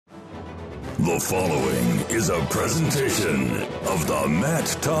The following is a presentation of the Matt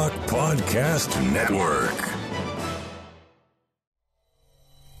Talk Podcast Network.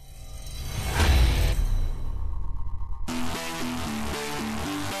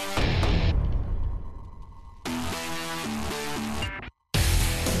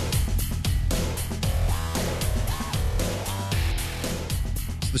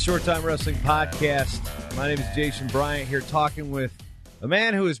 It's the Short Time Wrestling Podcast. My name is Jason Bryant here talking with a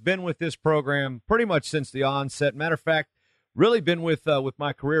man who has been with this program pretty much since the onset. Matter of fact, really been with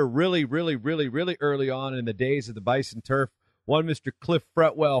my career really early on in the days of the Bison Turf. One Mr. Cliff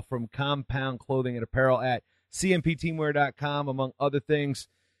Fretwell from Compound Clothing and Apparel at cmpteamwear.com, among other things.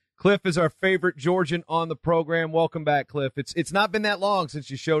 Cliff is our favorite Georgian on the program. Welcome back, Cliff. It's not been that long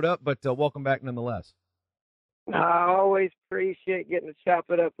since you showed up, but welcome back nonetheless. I always appreciate getting to chop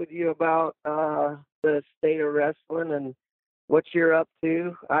it up with you about the state of wrestling and what you're up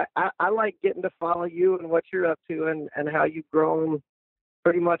to. I like getting to follow you and what you're up to and how you've grown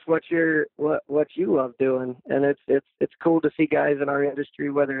pretty much what you love doing. And it's cool to see guys in our industry,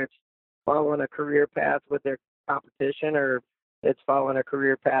 whether it's following a career path with their competition or it's following a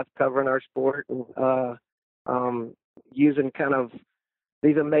career path covering our sport and using kind of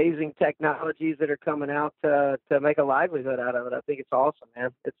these amazing technologies that are coming out to make a livelihood out of it. I think it's awesome, man.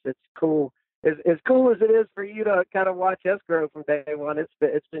 It's cool. As cool as it is for you to kind of watch us grow from day one, it's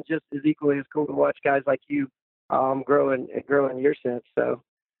been just as equally as cool to watch guys like you grow in your sense. So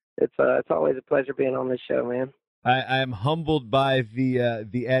it's always a pleasure being on this show, man. I am humbled by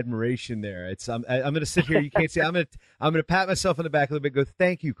the admiration there. I'm going to sit here. You can't see. I'm going to pat myself on the back a little bit. And go,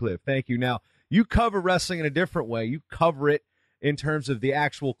 thank you, Cliff. Thank you. Now you cover wrestling in a different way. You cover it in terms of the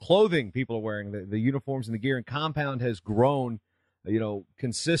actual clothing people are wearing, the uniforms and the gear. And Compound has grown,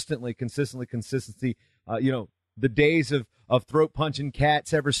 consistency. The days of throat punching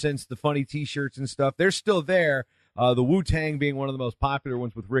cats ever since the funny T-shirts and stuff, they're still there. The Wu-Tang being one of the most popular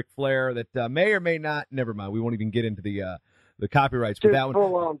ones with Ric Flair that may or may not. Never mind. We won't even get into the copyrights. But that one,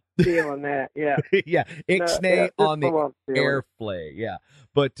 full on feeling that, yeah, yeah. Ixnay on the airplay, yeah.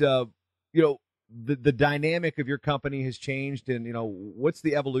 But the dynamic of your company has changed, and what's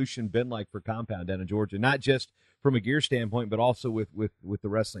the evolution been like for Compound down in Georgia? Not just from a gear standpoint, but also with the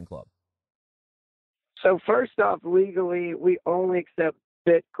wrestling club. So first off, legally, we only accept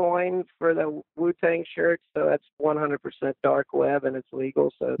Bitcoin for the Wu-Tang shirts, so that's 100% dark web, and it's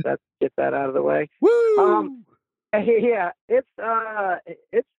legal. So get that out of the way. Woo! Yeah, it's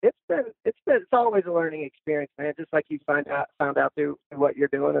always a learning experience, man. Just like you found out through what you're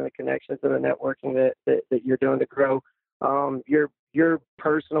doing and the connections and the networking that you're doing to grow your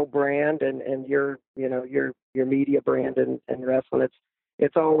personal brand and your media brand and wrestling.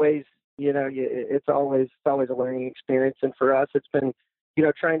 It's always it's always a learning experience, and for us, it's been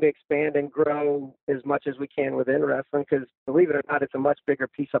trying to expand and grow as much as we can within wrestling, because believe it or not, it's a much bigger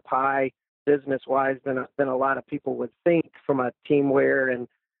piece of pie business-wise than a lot of people would think from a teamwear and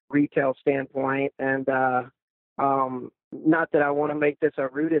retail standpoint. And not that I want to make this a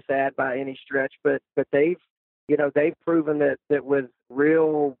Rudis ad by any stretch, but they've proven that with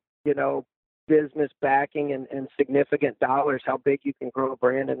real business backing and significant dollars, how big you can grow a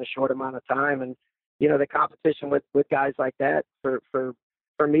brand in a short amount of time. And the competition with guys like that, for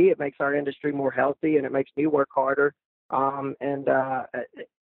me, it makes our industry more healthy and it makes me work harder.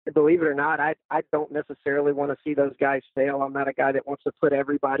 Believe it or not, I don't necessarily want to see those guys fail. I'm not a guy that wants to put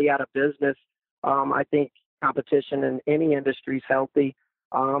everybody out of business. I think competition in any industry is healthy,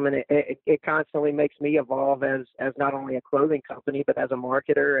 and it constantly makes me evolve as not only a clothing company, but as a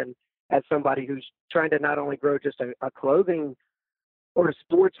marketer and as somebody who's trying to not only grow just a clothing or a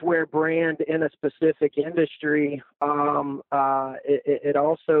sportswear brand in a specific industry.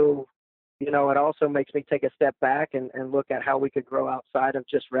 It also makes me take a step back and look at how we could grow outside of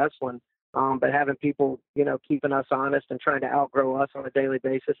just wrestling. But having people, keeping us honest and trying to outgrow us on a daily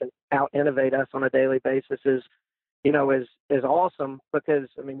basis and out innovate us on a daily basis is awesome, because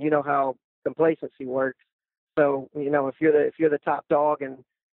how complacency works. So, if you're the top dog and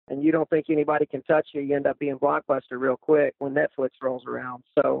you don't think anybody can touch you, you end up being Blockbuster real quick when Netflix rolls around.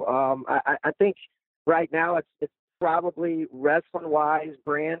 So I think right now it's probably wrestling-wise,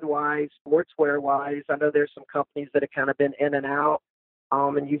 brand-wise, sportswear-wise. I know there's some companies that have kind of been in and out,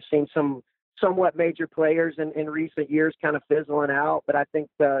 and you've seen some somewhat major players in recent years kind of fizzling out. But I think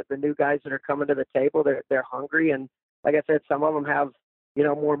the new guys that are coming to the table, they're hungry. And like I said, some of them have,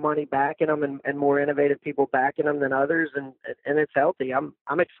 more money backing them and more innovative people backing them than others. And it's healthy. I'm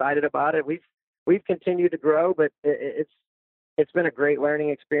excited about it. We've continued to grow, but it's been a great learning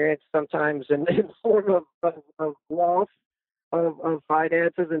experience, sometimes in the form of loss, of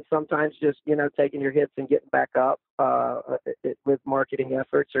finances, and sometimes just, taking your hits and getting back up with marketing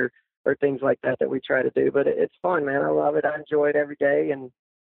efforts or things like that we try to do. But it's fun, man. I love it. I enjoy it every day, and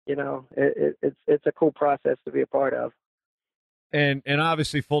it's a cool process to be a part of. And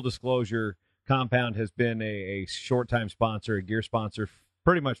obviously, full disclosure, Compound has been a short-time sponsor, a gear sponsor,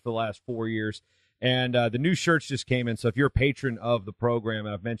 pretty much for the last 4 years. And the new shirts just came in. So if you're a patron of the program,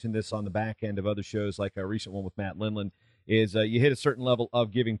 and I've mentioned this on the back end of other shows, like a recent one with Matt Lindland, is you hit a certain level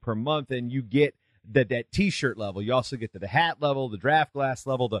of giving per month, and you get that T-shirt level. You also get to the hat level, the draft glass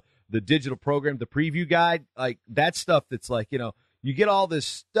level, the digital program, the preview guide, like that stuff. That's like, you get all this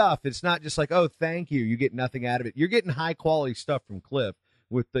stuff. It's not just like, oh, thank you. You get nothing out of it. You're getting high quality stuff from Cliff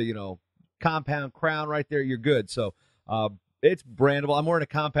with the Compound crown right there. You're good. So it's brandable. I'm wearing a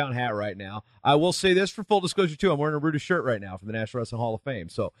Compound hat right now. I will say this for full disclosure too. I'm wearing a Brutus shirt right now from the National Wrestling Hall of Fame.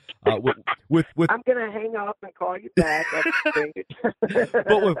 So with I'm gonna hang up and call you back.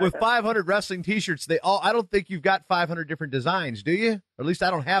 But with 500 wrestling T-shirts, I don't think you've got 500 different designs, do you? Or at least I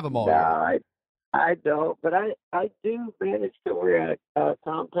don't have them all. No, I don't. But I do manage to wear a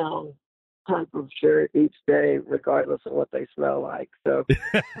Compound type of shirt each day, regardless of what they smell like. So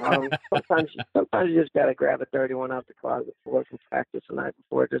sometimes you just got to grab a dirty one out the closet before some practice the night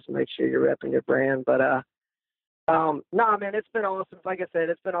before, just to make sure you're repping your brand. But no, man, it's been awesome. Like I said,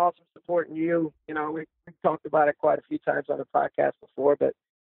 it's been awesome supporting you. We talked about it quite a few times on the podcast before, but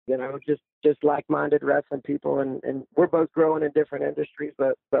just like-minded wrestling people, and we're both growing in different industries,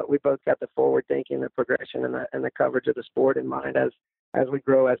 but we both got the forward thinking, the progression, and the coverage of the sport in mind as we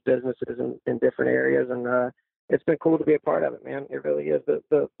grow as businesses in different areas. And it's been cool to be a part of it, man. It really is.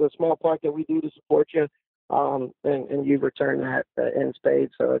 The small part that we do to support you, and you return that in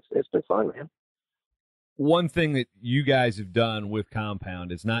spades. So it's been fun, man. One thing that you guys have done with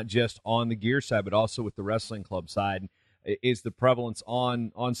Compound is not just on the gear side, but also with the wrestling club side, is the prevalence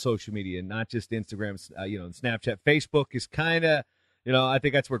on social media, not just Instagram, Snapchat. Facebook is kind of, I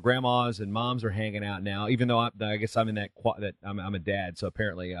think that's where grandmas and moms are hanging out now, even though I guess I'm in that I'm a dad. So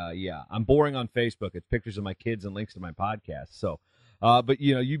apparently, I'm boring on Facebook. It's pictures of my kids and links to my podcast. So, but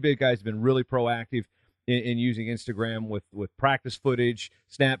you big guys have been really proactive in using Instagram with practice footage,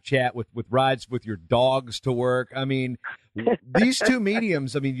 Snapchat with rides with your dogs to work. I mean, these two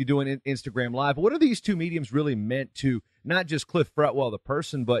mediums, you do an Instagram Live. What are these two mediums really meant to, not just Cliff Fretwell, the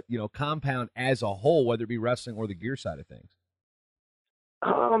person, but, Compound as a whole, whether it be wrestling or the gear side of things?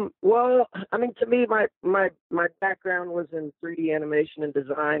 Well, to me, my background was in 3D animation and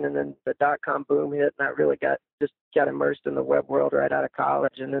design, and then the .com boom hit, and I really got immersed in the web world right out of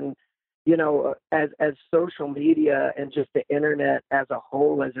college. And then, as social media and just the internet as a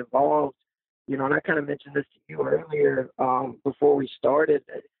whole has evolved, and I kind of mentioned this to you earlier before we started,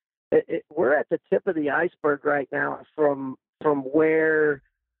 we're at the tip of the iceberg right now from where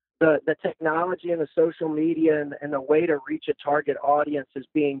the technology and the social media and the way to reach a target audience is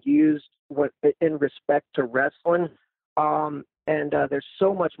being used in respect to wrestling. And there's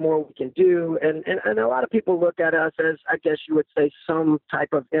so much more we can do. And a lot of people look at us as, I guess you would say, some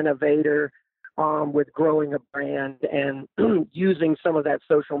type of innovator with growing a brand and using some of that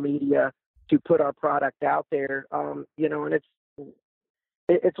social media to put our product out there. And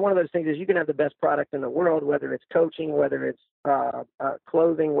it's one of those things is you can have the best product in the world, whether it's coaching, whether it's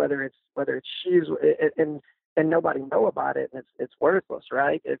clothing, whether it's shoes, and nobody know about it, and it's worthless,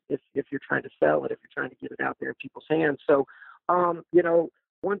 right? If you're trying to sell it, if you're trying to get it out there in people's hands. So,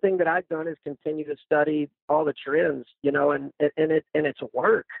 one thing that I've done is continue to study all the trends, and it's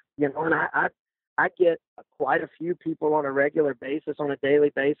work, and I get quite a few people on a regular basis, on a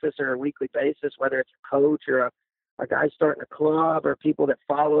daily basis or a weekly basis, whether it's a coach or a guy starting a club or people that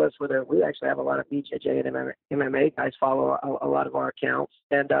follow us. Whether we actually have a lot of BJJ and MMA guys follow a lot of our accounts,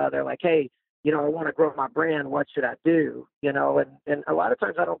 and they're like, hey, I want to grow my brand. What should I do? And a lot of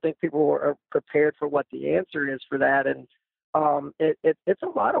times I don't think people are prepared for what the answer is for that. And it's a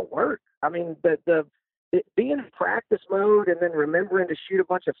lot of work. Being in practice mode and then remembering to shoot a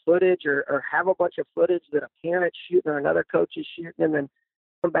bunch of footage or have a bunch of footage that a parent's shooting or another coach is shooting, and then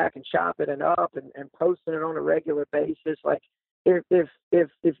come back and chop it and up and posting it on a regular basis. Like if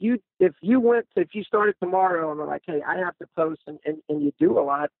you started tomorrow and were like, hey, I have to post, and you do a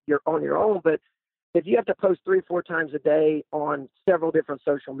lot, you're on your own, but if you have to post 3-4 times a day on several different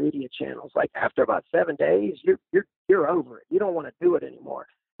social media channels, like after about 7 days, you're over it. You don't want to do it anymore.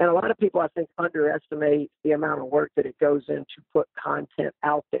 And a lot of people, I think, underestimate the amount of work that it goes in to put content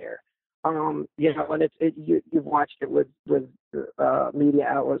out there. And you've watched it with media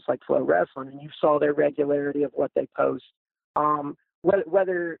outlets like Flow Wrestling, and you saw their regularity of what they post.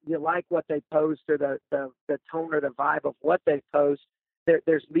 whether you like what they post or the tone or the vibe of what they post,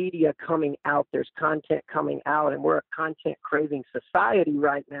 there's media coming out, there's content coming out, and we're a content craving society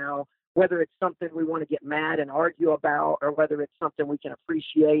right now, whether it's something we want to get mad and argue about or whether it's something we can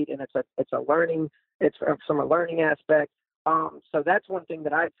appreciate and it's a learning, it's from a learning aspect. So that's one thing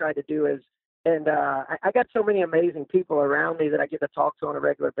that I've tried to do is, and I got so many amazing people around me that I get to talk to on a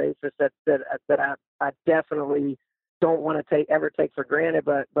regular basis that I definitely don't want to ever take for granted.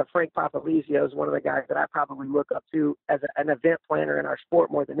 But Frank Papalizio is one of the guys that I probably look up to as an event planner in our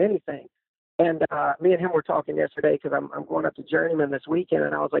sport more than anything. And me and him were talking yesterday because I'm going up to Journeyman this weekend,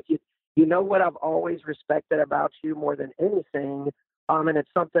 and I was like, you know what I've always respected about you more than anything, and it's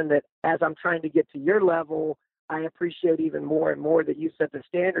something that as I'm trying to get to your level, I appreciate even more and more that you set the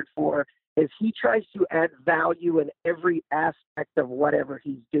standard for, is he tries to add value in every aspect of whatever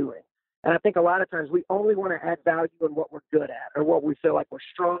he's doing. And I think a lot of times we only want to add value in what we're good at or what we feel like we're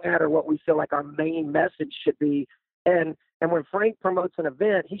strong at or what we feel like our main message should be. And when Frank promotes an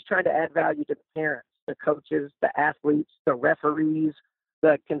event, he's trying to add value to the parents, the coaches, the athletes, the referees,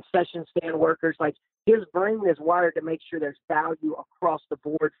 the concession stand workers. Like, his brain is wired to make sure there's value across the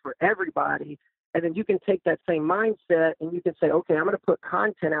board for everybody. And then you can take that same mindset and you can say, okay, I'm going to put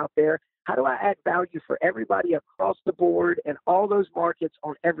content out there. How do I add value for everybody across the board and all those markets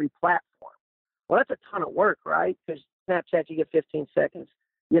on every platform? Well, that's a ton of work, right? Because Snapchat, you get 15 seconds.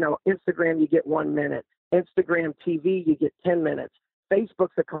 Instagram, you get 1 minute. Instagram TV, you get 10 minutes.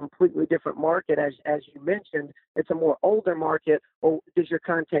 Facebook's a completely different market. As you mentioned, it's a more older market. Or does your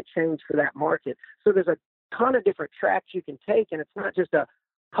content change for that market? So there's a ton of different tracks you can take, and it's not just a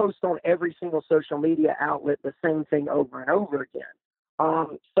post on every single social media outlet the same thing over and over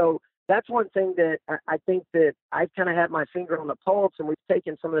again. So that's one thing that I think that I've kind of had my finger on the pulse, and we've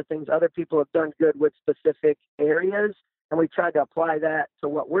taken some of the things other people have done good with specific areas, and we've tried to apply that to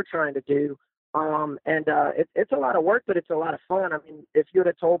what we're trying to do. It's a lot of work, but it's a lot of fun. I mean, if you would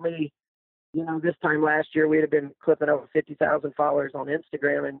have told me, this time last year, we'd have been clipping over 50,000 followers on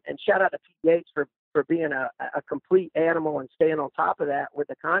Instagram, and shout out to PH for being a complete animal and staying on top of that with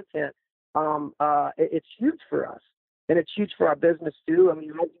the content. It's huge for us, and it's huge for our business too. I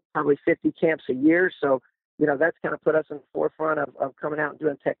mean, I do probably 50 camps a year. So, that's kind of put us in the forefront of coming out and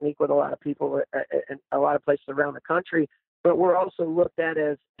doing technique with a lot of people in a lot of places around the country. But we're also looked at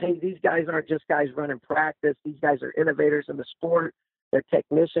as, hey, these guys aren't just guys running practice. These guys are innovators in the sport. They're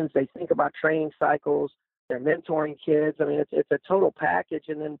technicians. They think about training cycles. They're mentoring kids. I mean, it's a total package.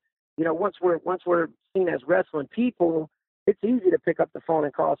 And then, once we're seen as wrestling people, it's easy to pick up the phone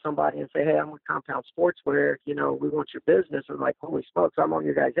and call somebody and say, hey, I'm with Compound Sportswear. We want your business. I'm like, holy smokes, I'm on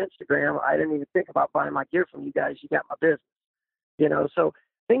your guys' Instagram. I didn't even think about buying my gear from you guys. You got my business. So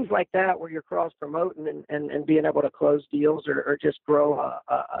things like that where you're cross-promoting and being able to close deals or just grow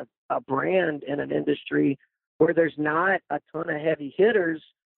a brand in an industry where there's not a ton of heavy hitters,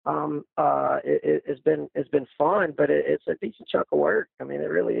 it's been fun, but it's a decent chunk of work. I mean, it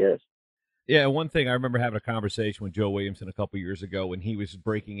really is. Yeah, one thing I remember having a conversation with Joe Williamson a couple years ago when he was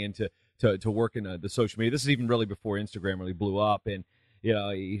breaking into to work in the social media. This is even really before Instagram really blew up, and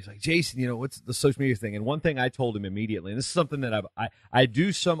he's like, Jason, what's the social media thing? And one thing I told him immediately, and this is something that I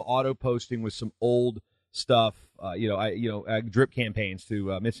do some auto posting with some old stuff. I drip campaigns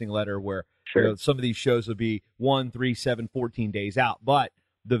to Missing Letter where sure. Some of these shows will be 1, 3, 7, 14 days out, but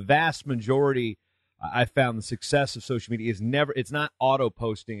the vast majority. I found the success of social media it's not auto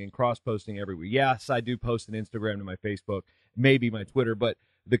posting and cross posting every week. Yes, I do post an Instagram to my Facebook, maybe my Twitter, but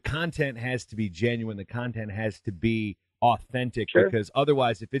the content has to be genuine. The content has to be authentic, sure. Because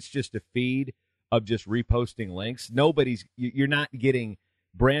otherwise, if it's just a feed of just reposting links, you're not getting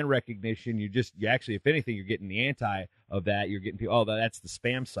brand recognition. You actually, if anything, you're getting the anti of that. You're getting people, that's the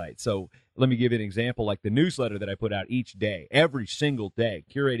spam site. So let me give you an example, like the newsletter that I put out each day, every single day,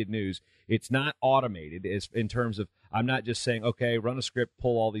 curated news. It's not automated in terms of, I'm not just saying, okay, run a script,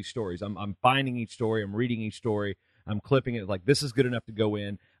 pull all these stories. I'm finding each story. I'm reading each story. I'm clipping it. Like, this is good enough to go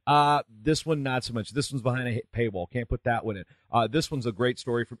in. This one, not so much. This one's behind a paywall. Can't put that one in. This one's a great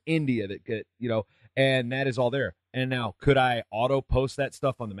story from India and that is all there. And now, could I auto post that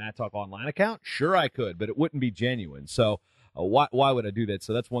stuff on the Matt Talk Online account? Sure, I could, but it wouldn't be genuine. So why would I do that?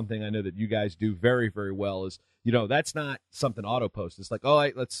 So that's one thing I know that you guys do very, very well is, that's not something auto post. It's like, all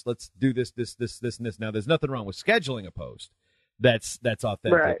right, let's do this, and this. Now, there's nothing wrong with scheduling a post. That's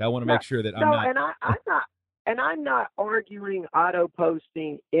authentic. Right. I want to make sure that I'm not. And I'm not arguing auto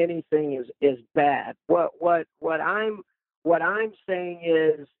posting anything is bad. What what I'm saying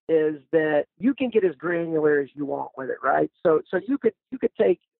is that you can get as granular as you want with it, right? So you could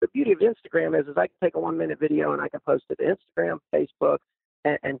take, the beauty of Instagram is I can take a 1-minute video and I can post it to Instagram, Facebook,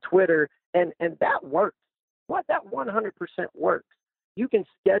 and Twitter, and that works. That 100% works. You can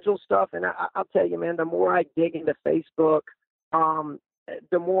schedule stuff, and I'll tell you, man, the more I dig into Facebook,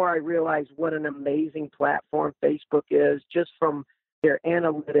 the more I realize what an amazing platform Facebook is, just from their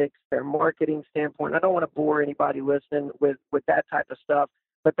analytics, their marketing standpoint. I don't want to bore anybody listening with that type of stuff,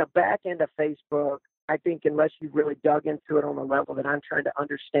 but the back end of Facebook, I think unless you've really dug into it on the level that I'm trying to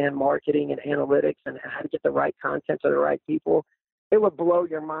understand marketing and analytics and how to get the right content to the right people, it would blow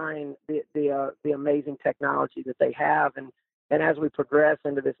your mind, the amazing technology that they have. And as we progress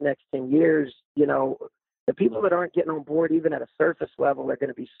into this next 10 years, the people that aren't getting on board even at a surface level are going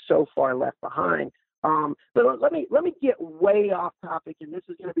to be so far left behind. But let me get way off topic, and this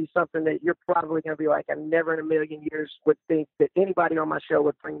is going to be something that you're probably going to be like, I never in a million years would think that anybody on my show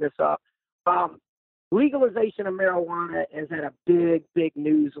would bring this up. Legalization of marijuana is at a big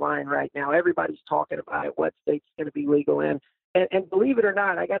news line right now. Everybody's talking about it, what state's going to be legal in. And believe it or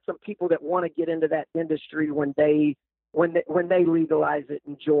not, I got some people that want to get into that industry when they legalize it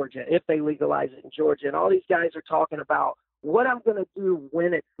in Georgia, if they legalize it in Georgia. And all these guys are talking about what I'm going to do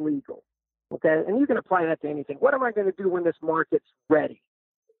when it's legal. Okay, and you can apply that to anything. What am I going to do when this market's ready?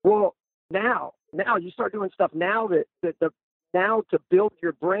 Well, now you start doing stuff now now to build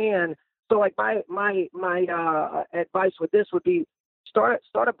your brand. So like my advice with this would be start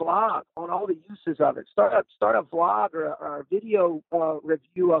a blog on all the uses of it. Start a vlog or a video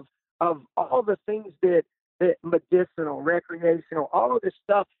review of all the things that medicinal, recreational, all of this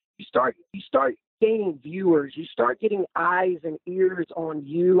stuff. You start gaining viewers, you start getting eyes and ears on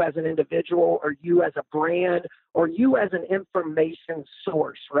you as an individual, or you as a brand, or you as an information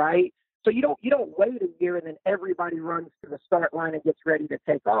source, right? So you don't wait a year and then everybody runs to the start line and gets ready to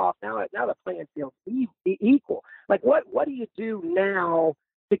take off. Now the playing field's equal. Like what do you do now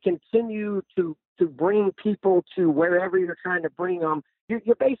to continue to bring people to wherever you're trying to bring them?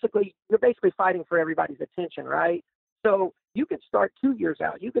 You're basically fighting for everybody's attention, right? So you could start 2 years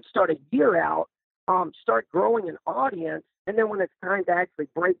out. You could start a year out. Start growing an audience, and then when it's time to actually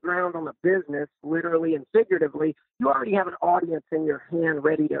break ground on the business, literally and figuratively, you already have an audience in your hand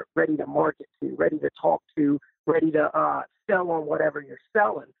ready to market to, ready to talk to, ready to sell on whatever you're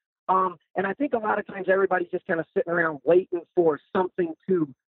selling. And I think a lot of times everybody's just kind of sitting around waiting for something to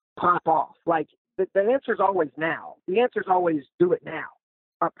pop off. Like the answer is always now. The answer is always do it now.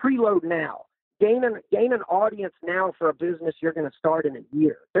 Preload now. Gain an audience now for a business you're going to start in a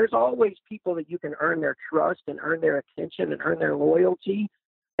year. There's always people that you can earn their trust and earn their attention and earn their loyalty.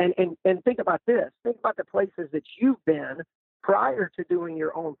 And think about this. Think about the places that you've been prior to doing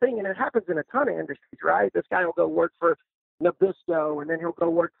your own thing. And it happens in a ton of industries, right? This guy will go work for Nabisco, and then he'll go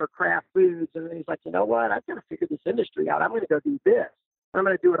work for Kraft Foods. And then he's like, you know what? I've got to figure this industry out. I'm going to go do this. I'm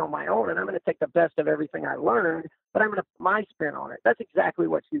going to do it on my own, and I'm going to take the best of everything I learned, but I'm going to put my spin on it. That's exactly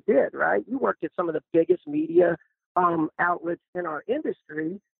what you did, right? You worked at some of the biggest media outlets in our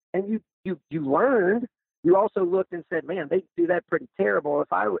industry, and you learned. You also looked and said, "Man, they do that pretty terrible.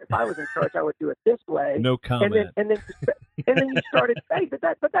 If I was in charge, I would do it this way." No comment. And then you started, hey, but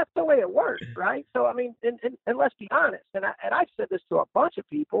that's the way it works, right? So I mean, and let's be honest. And I've said this to a bunch of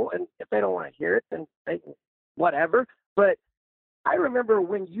people, and if they don't want to hear it, then they can, whatever. But I remember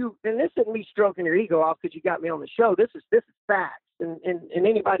when and this isn't me stroking your ego off because you got me on the show. This is facts. And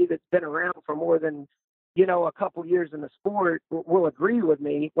anybody that's been around for more than, a couple years in the sport will agree with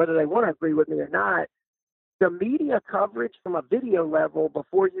me, whether they want to agree with me or not. The media coverage from a video level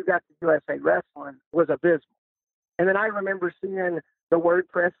before you got to USA Wrestling was abysmal. And then I remember seeing the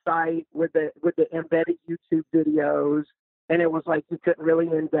WordPress site with the embedded YouTube videos, and it was like you couldn't really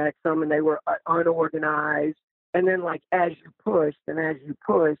index them, and they were unorganized. And then, like, as you pushed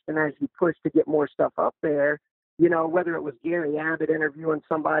to get more stuff up there, whether it was Gary Abbott interviewing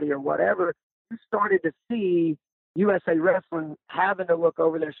somebody or whatever, you started to see USA Wrestling having to look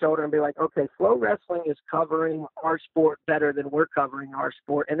over their shoulder and be like, okay, Flow Wrestling is covering our sport better than we're covering our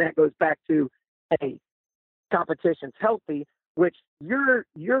sport. And that goes back to, hey, competition's healthy, which you're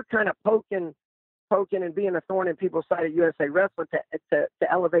kind of poking and being a thorn in people's side of USA Wrestling to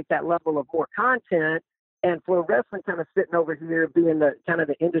elevate that level of more content. And Flow Wrestling kind of sitting over here being the kind of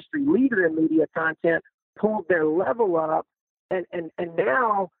the industry leader in media content, pulled their level up. And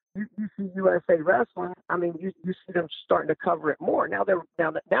now you see USA Wrestling. I mean, you see them starting to cover it more. Now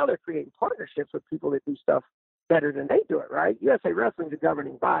they're creating partnerships with people that do stuff better than they do it, right? USA Wrestling is a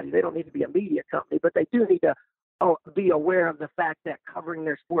governing body. They don't need to be a media company, but they do need to be aware of the fact that covering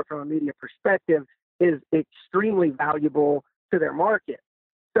their sport from a media perspective is extremely valuable to their market.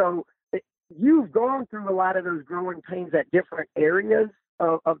 So you've gone through a lot of those growing pains at different areas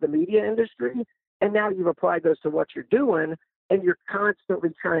of the media industry, and now you've applied those to what you're doing, and you're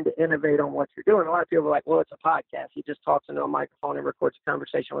constantly trying to innovate on what you're doing. A lot of people are like, well, it's a podcast. He just talks into a microphone and records a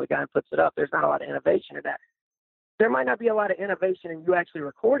conversation with a guy and puts it up. There's not a lot of innovation in that. There might not be a lot of innovation in you actually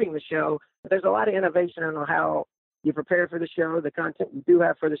recording the show, but there's a lot of innovation in how you prepare for the show, the content you do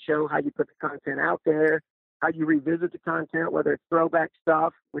have for the show, how you put the content out there, how you revisit the content, whether it's throwback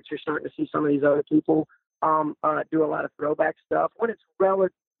stuff, which you're starting to see some of these other people do a lot of throwback stuff, when it's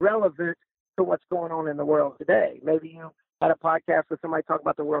relevant to what's going on in the world today. Maybe you had a podcast with somebody talking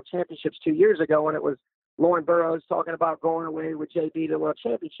about the World Championships 2 years ago, and it was Lauren Burroughs talking about going away with JB to the World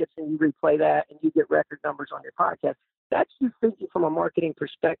Championships, and you replay that and you get record numbers on your podcast. That's you thinking from a marketing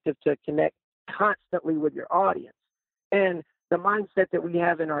perspective to connect constantly with your audience. And the mindset that we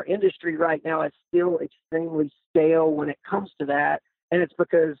have in our industry right now is still extremely stale when it comes to that. And it's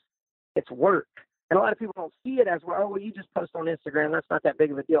because it's work. And a lot of people don't see it as, well, you just post on Instagram. That's not that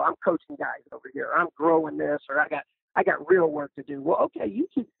big of a deal. I'm coaching guys over here. I'm growing this, or I got real work to do. Well, okay, you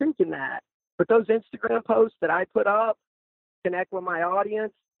keep thinking that. But those Instagram posts that I put up connect with my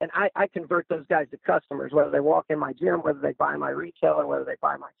audience, and I convert those guys to customers, whether they walk in my gym, whether they buy my retail, or whether they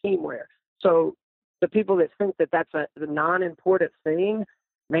buy my teamwear. So the people that think that that's the non-important thing,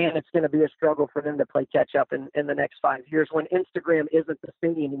 man, it's going to be a struggle for them to play catch up in the next 5 years when Instagram isn't the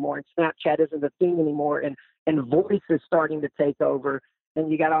thing anymore and Snapchat isn't the thing anymore, and voice is starting to take over. And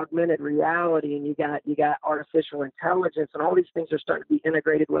you got augmented reality, and you got artificial intelligence, and all these things are starting to be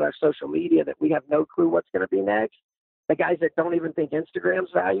integrated with our social media that we have no clue what's going to be next. The guys that don't even think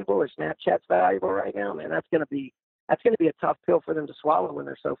Instagram's valuable or Snapchat's valuable right now, man, that's going to be a tough pill for them to swallow when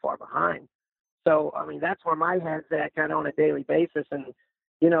they're so far behind. So, I mean, that's where my head's at kind of on a daily basis. And,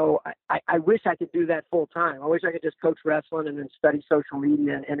 you know, I wish I could do that full time. I wish I could just coach wrestling and then study social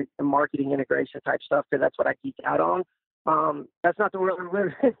media and marketing integration type stuff, because that's what I geek out on. That's not the world I'm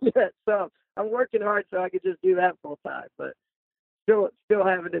living in yet. So I'm working hard so I could just do that full time, but still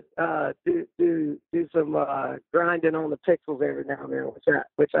having to do some grinding on the pixels every now and then,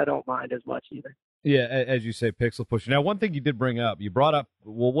 which I don't mind as much either. Yeah, as you say, pixel pushing. Now, one thing you did bring up, you brought up,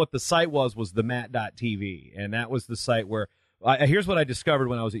 well, what the site was the Matt.tv, and that was the site where, here's what I discovered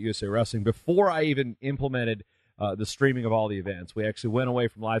when I was at USA Wrestling. Before I even implemented the streaming of all the events, we actually went away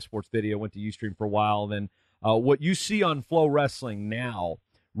from live sports video, went to Ustream for a while, then what you see on Flow Wrestling now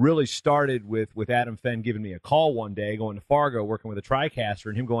really started with Adam Fenn giving me a call one day, going to Fargo, working with a TriCaster,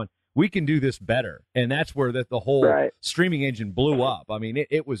 and him going, we can do this better. And that's where the whole streaming engine blew up. I mean,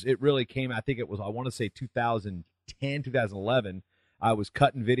 it really came, I think it was, I want to say 2010, 2011. I was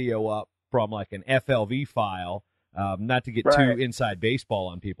cutting video up from like an FLV file, not to get too inside baseball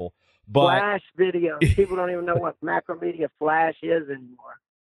on people. But Flash video. People don't even know what Macromedia Flash is anymore.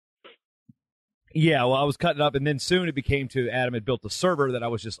 Yeah, well, I was cutting up, and then soon it became to Adam had built a server that I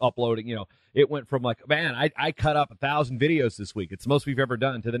was just uploading. You know, it went from like, man, I cut up 1,000 videos this week. It's the most we've ever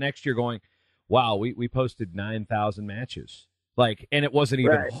done, to the next year going, wow, we posted 9,000 matches. Like, and it wasn't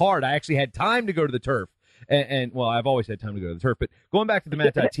even hard. I actually had time to go to the turf. And well, I've always had time to go to the turf. But going back to the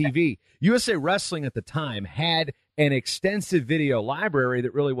Matt.tv, USA Wrestling at the time had an extensive video library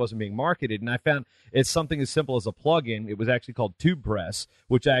that really wasn't being marketed. And I found it's something as simple as a plugin. It was actually called Tube Press,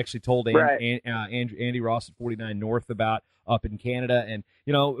 which I actually told Andy Ross at 49 North about up in Canada. And,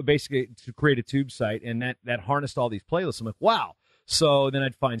 you know, basically to create a tube site. And that harnessed all these playlists. I'm like, wow. So then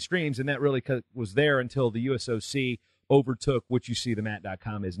I'd find streams. And that really was there until the USOC overtook what you see the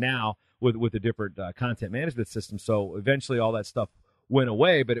Matt.com is now with a different content management system. So eventually all that stuff went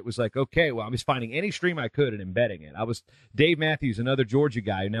away, but it was like, okay, well, I was finding any stream I could and embedding it. Dave Matthews, another Georgia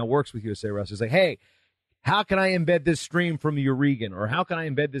guy who now works with USA Wrestling, was like, hey, how can I embed this stream from the Euregan, or how can I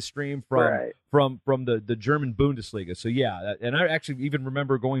embed this stream from the German Bundesliga? So yeah, and I actually even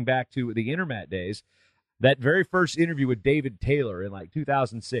remember going back to the Intermat days, that very first interview with David Taylor in like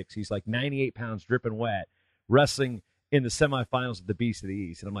 2006. He's like 98 pounds dripping wet, wrestling in the semifinals of the Beast of the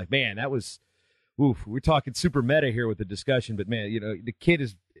East. And I'm like, man, that was, oof, we're talking super meta here with the discussion, but man, you know, the kid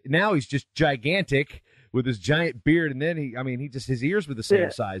he's just gigantic with his giant beard. And then his ears were the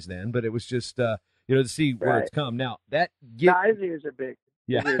same size then, but it was just, to see where it's come. Now his ears are big.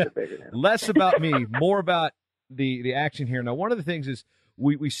 Yeah. His ears are bigger now. Less about me, more about the action here. Now, one of the things is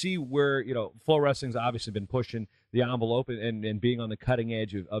we see where, you know, Flow Wrestling's obviously been pushing the envelope and being on the cutting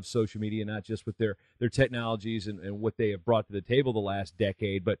edge of social media, not just with their technologies and what they have brought to the table the last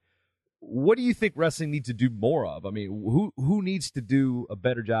decade, but what do you think wrestling needs to do more of? I mean, who needs to do a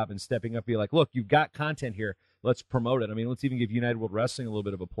better job in stepping up, be like, look, you've got content here, let's promote it. I mean, let's even give United World Wrestling a little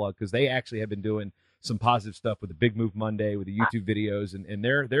bit of a plug, because they actually have been doing some positive stuff with the Big Move Monday, with the YouTube videos, and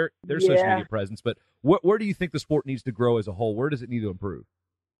their social media presence. But where do you think the sport needs to grow as a whole? Where does it need to improve?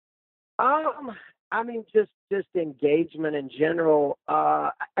 I mean, just engagement in general.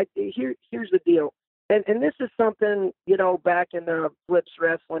 Here's the deal, and this is something, back in the Flips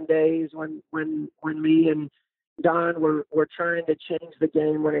Wrestling days when me and Don were trying to change the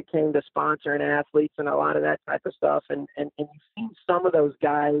game when it came to sponsoring athletes and a lot of that type of stuff, and you've seen some of those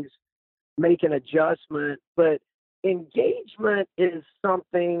guys make an adjustment, but engagement is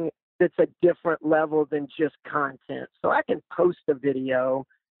something that's a different level than just content. So I can post a video,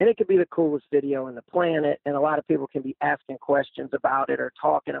 and it could be the coolest video on the planet, and a lot of people can be asking questions about it or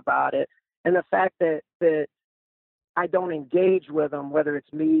talking about it. And the fact that I don't engage with them, whether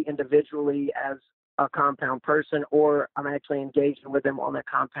it's me individually as a Compound person or I'm actually engaging with them on the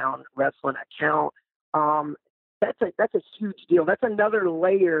Compound Wrestling account, that's a huge deal. That's another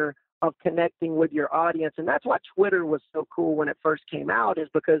layer of connecting with your audience. And that's why Twitter was so cool when it first came out, is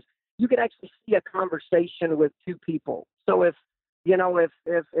because you could actually see a conversation with two people. So if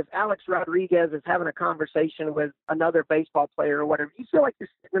Alex Rodriguez is having a conversation with another baseball player or whatever, you feel like you're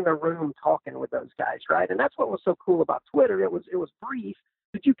sitting in the room talking with those guys, right? And that's what was so cool about Twitter. It was brief,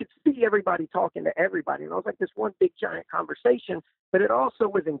 but you could see everybody talking to everybody. And it was like this one big giant conversation, but it also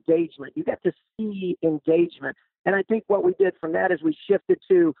was engagement. You got to see engagement. And I think what we did from that is we shifted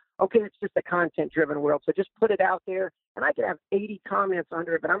to, okay, it's just a content-driven world, so just put it out there, and I can have 80 comments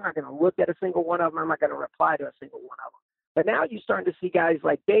under it, but I'm not going to look at a single one of them. I'm not going to reply to a single one of them. But now you're starting to see guys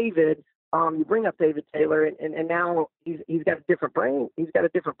like David. You bring up David Taylor, and now he's got a different brain. He's got a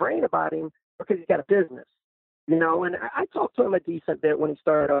different brain about him because he's got a business, And I talked to him a decent bit when he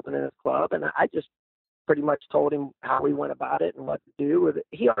started opening his club, and I just pretty much told him how we went about it and what to do with it.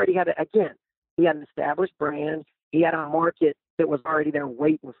 He already had he had an established brand. He had a market that was already there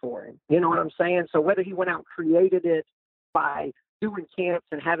waiting for him. You know what I'm saying? So whether he went out and created it by doing camps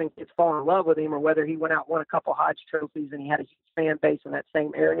and having kids fall in love with him, or whether he went out, won a couple Hodge trophies, and he had a huge fan base in that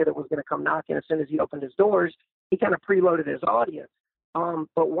same area that was going to come knocking as soon as he opened his doors, he kind of preloaded his audience.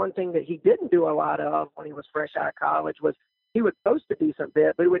 But one thing that he didn't do a lot of when he was fresh out of college was he would post a decent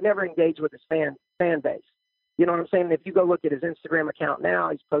bit, but he would never engage with his fan base. You know what I'm saying? If you go look at his Instagram account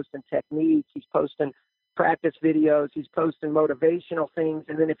now, he's posting techniques, he's posting practice videos, he's posting motivational things,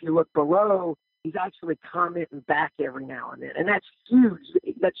 and then if you look below, he's actually commenting back every now and then. And that's huge.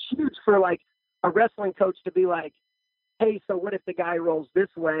 That's huge for like a wrestling coach to be like, hey, so what if the guy rolls this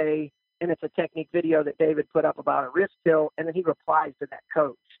way and it's a technique video that David put up about a wrist tilt, and then he replies to that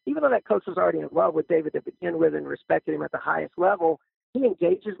coach. Even though that coach was already in love with David to begin with and respected him at the highest level, he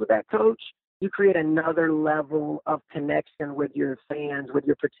engages with that coach. You create another level of connection with your fans, with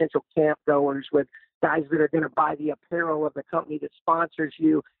your potential camp goers, with guys that are going to buy the apparel of the company that sponsors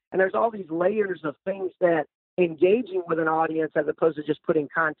you. And there's all these layers of things that engaging with an audience as opposed to just putting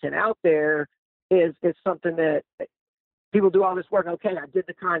content out there is something that people do all this work. Okay, I did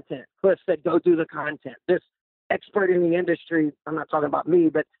the content. Cliff said, go do the content. This expert in the industry, I'm not talking about me,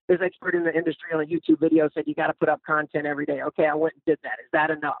 but this expert in the industry on a YouTube video said you got to put up content every day. Okay, I went and did that. Is that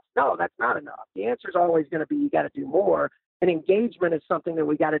enough? No, that's not enough. The answer is always going to be you got to do more. And engagement is something that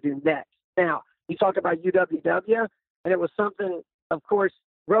we got to do next. Now, you talked about UWW, and it was something, of course,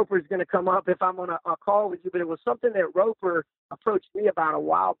 Roper's going to come up if I'm on a call with you, but it was something that Roper approached me about a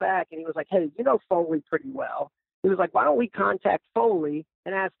while back, and he was like, hey, you know Foley pretty well. He was like, why don't we contact Foley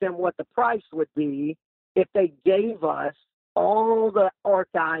and ask them what the price would be if they gave us all the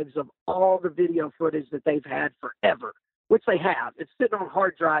archives of all the video footage that they've had forever, which they have. It's sitting on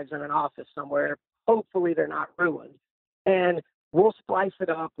hard drives in an office somewhere. Hopefully they're not ruined. And we'll splice it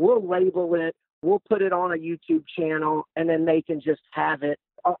up. We'll label it. We'll put it on a YouTube channel, and then they can just have it.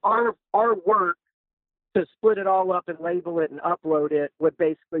 Our work to split it all up and label it and upload it would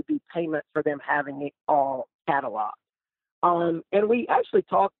basically be payment for them having it all cataloged. And we actually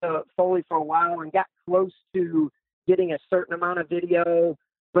talked to Foley for a while and got close to getting a certain amount of video,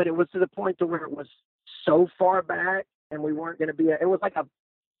 but it was to the point to where it was so far back and we weren't going to be, it was like a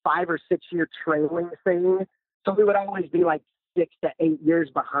 5 or 6 year trailing thing. So we would always be like 6 to 8 years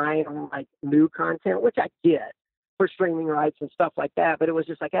behind on like new content, which I get for streaming rights and stuff like that. But it was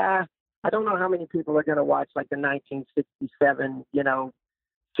just like, I don't know how many people are going to watch like the 1967,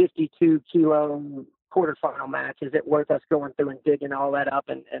 52 kilo quarterfinal match. Is it worth us going through and digging all that up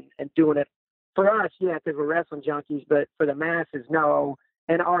and doing it for us? Yeah, because we're wrestling junkies, but for the masses, no.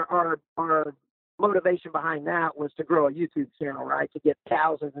 And our motivation behind that was to grow a YouTube channel, right? To get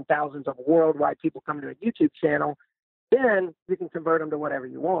thousands and thousands of worldwide people coming to a YouTube channel. Then you can convert them to whatever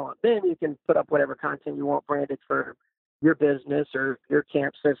you want. Then you can put up whatever content you want branded for your business or your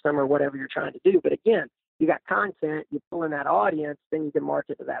camp system or whatever you're trying to do. But again, you got content, you pull in that audience, then you can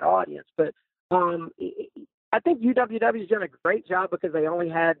market to that audience. But I think UWW's done a great job because they only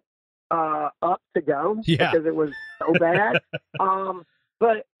had up to go because it was so bad.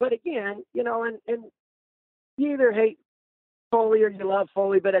 But again, you know, and you either hate Foley or you love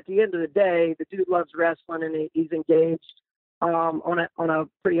Foley, but at the end of the day, the dude loves wrestling and he's engaged on a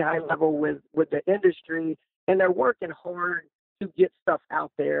pretty high level with the industry, and they're working hard to get stuff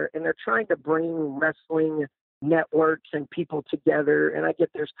out there, and they're trying to bring wrestling networks and people together. And I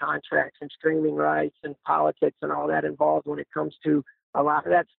get there's contracts and streaming rights and politics and all that involved when it comes to a lot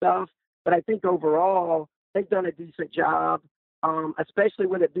of that stuff. But I think overall they've done a decent job, especially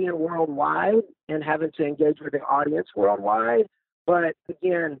with it being worldwide and having to engage with the audience worldwide. But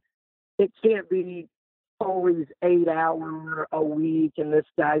again, it can't be Foley's 8 hour a week and this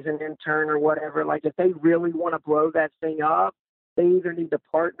guy's an intern or whatever. Like, if they really want to blow that thing up, they either need to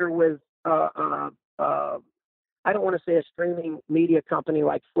partner with I don't want to say a streaming media company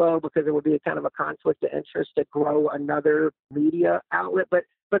like Flow, because it would be a kind of a conflict of interest to grow another media outlet, but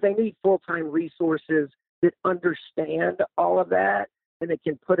they need full-time resources that understand all of that, and it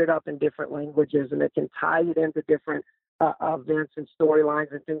can put it up in different languages, and it can tie it into different events and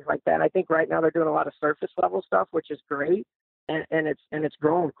storylines and things like that. I think right now they're doing a lot of surface level stuff, which is great, and it's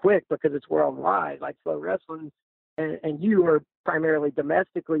growing quick because it's worldwide. Like Flow Wrestling and you are primarily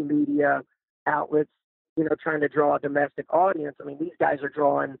domestically media outlets, you know, trying to draw a domestic audience. I mean, these guys are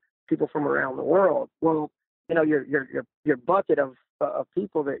drawing people from around the world. Well, you know, your bucket of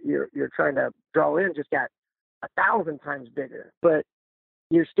people that you're trying to draw in just got 1,000 times bigger, but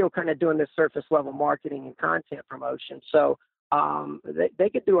you're still kind of doing this surface level marketing and content promotion. So they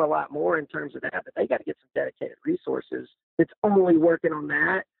could do a lot more in terms of that, but they got to get some dedicated resources that's only working on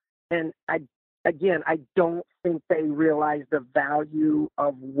that. And I don't think they realize the value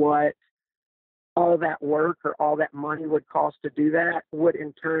of what all that work or all that money would cost to do that would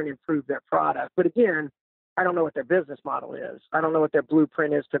in turn improve their product. But again, I don't know what their business model is. I don't know what their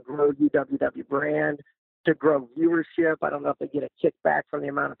blueprint is to grow UWW brand, to grow viewership. I don't know if they get a kickback from the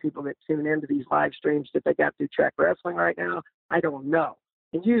amount of people that tune into these live streams that they got through Track Wrestling right now. I don't know.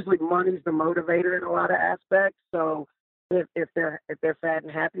 And usually money's the motivator in a lot of aspects. So if they're fat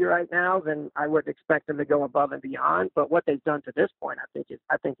and happy right now, then I would expect them to go above and beyond. But what they've done to this point, I think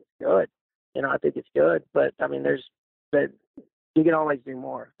it's good. You know, I think it's good. But I mean, you can always do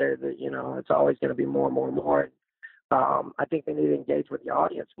more. You know, it's always going to be more and more and more. I think they need to engage with the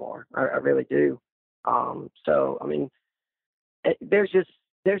audience more. I really do. So I mean, there's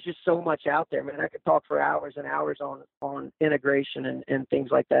just so much out there, man. I could talk for hours and hours on integration and things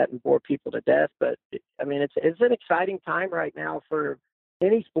like that and bore people to death. But I mean, it's an exciting time right now for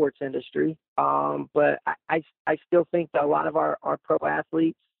any sports industry. But I still think that a lot of our pro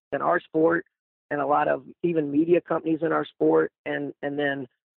athletes in our sport, and a lot of even media companies in our sport, and then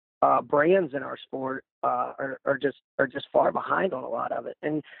brands in our sport are just far behind on a lot of it.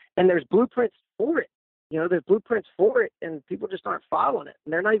 And there's blueprints for it. You know, there's blueprints for it, and people just aren't following it,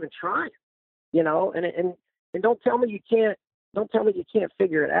 and they're not even trying. You know, and don't tell me you can't. Don't tell me you can't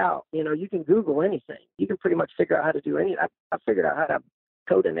figure it out. You know, you can Google anything. You can pretty much figure out how to do anything. I figured out how to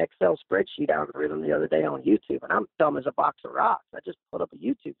code an Excel spreadsheet algorithm the other day on YouTube, and I'm dumb as a box of rocks. I just put up a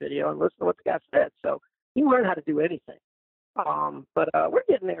YouTube video and listen to what the guy said. So you can learn how to do anything. But we're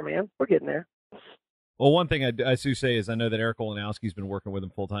getting there, man. We're getting there. Well, one thing I do say is I know that Eric Olenowski's been working with him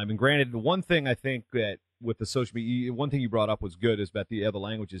full time. And granted, one thing I think that with the social media, one thing you brought up was good is about the other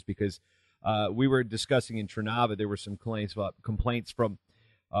languages, because we were discussing in Trinava, there were some complaints from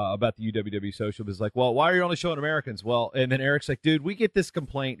about the UWW social. It was like, well, why are you only showing Americans? Well, and then Eric's like, dude, we get this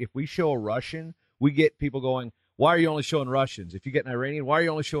complaint. If we show a Russian, we get people going, why are you only showing Russians? If you get an Iranian, why are you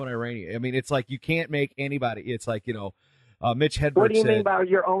only showing Iranian? I mean, it's like you can't make anybody. It's like, you know, Mitch Hedberg said. What do you mean by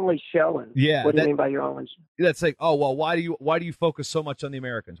you're only showing? Yeah. What do you mean by you're only showing? That's like, oh, well, why do you focus so much on the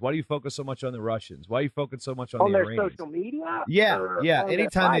Americans? Why do you focus so much on the Russians? Why do you focus so much on the Iranians? On their social media? Yeah.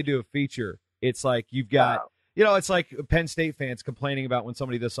 Anytime they do a feature, it's like you've got, you know, it's like Penn State fans complaining about when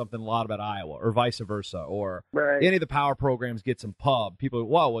somebody does something a lot about Iowa, or vice versa, or any of the power programs get some pub. People,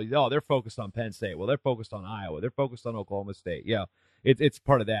 they're focused on Penn State. Well, they're focused on Iowa. They're focused on Oklahoma State. Yeah, it's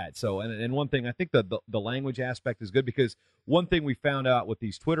part of that. So, and one thing, I think the language aspect is good, because one thing we found out with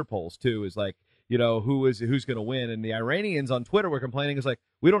these Twitter polls too is like, you know, who's going to win, and the Iranians on Twitter were complaining. It's like,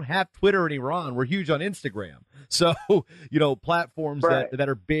 we don't have Twitter in Iran. We're huge on Instagram. So, you know, platforms that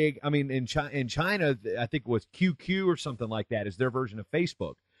are big. I mean, in China, I think it was QQ or something like that is their version of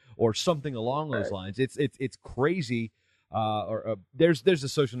Facebook, or something along those lines. It's crazy. There's a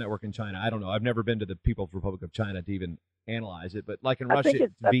social network in China. I don't know. I've never been to the People's Republic of China to even analyze it, but like in I Russia, think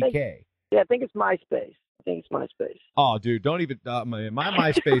it's VK. I think it's MySpace. I think it's MySpace. Oh, dude, don't even my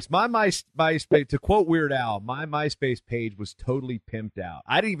MySpace. MySpace. To quote Weird Al, my MySpace page was totally pimped out.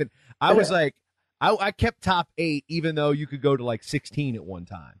 I was like, I kept top 8, even though you could go to like 16 at one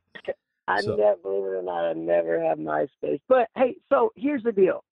time. Believe it or not, I never had MySpace. But hey, so here's the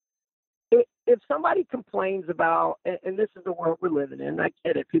deal. If somebody complains about, and this is the world we're living in, I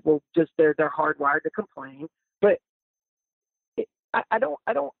get it. People just they're hardwired to complain. But I don't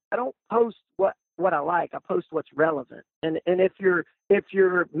post what I like. I post what's relevant. And if your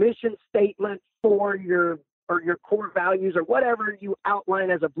mission statement for your core values or whatever you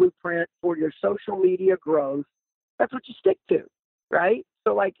outline as a blueprint for your social media growth, that's what you stick to, right?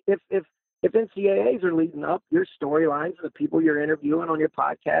 So like if NCAAs are leading up your storylines of the people you're interviewing on your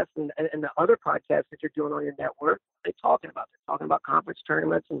podcast and the other podcasts that you're doing on your network, they're talking about conference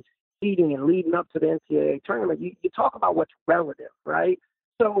tournaments and seeding and leading up to the NCAA tournament. You talk about what's relative, right?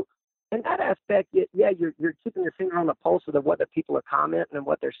 So in that aspect, you're keeping your finger on the pulse of what the people are commenting and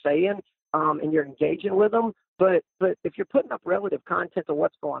what they're saying, and you're engaging with them. But if you're putting up relative content of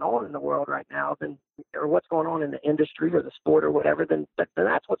what's going on in the world right now, then or what's going on in the industry or the sport or whatever, then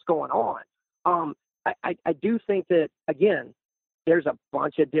that's what's going on. I do think that, again, there's a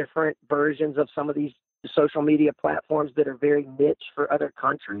bunch of different versions of some of these social media platforms that are very niche for other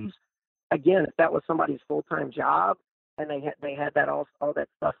countries. Again, if that was somebody's full-time job and they had that all that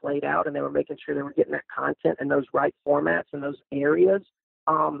stuff laid out and they were making sure they were getting that content in those right formats in those areas,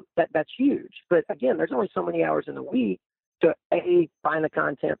 that's huge. But again, there's only so many hours in the week to find the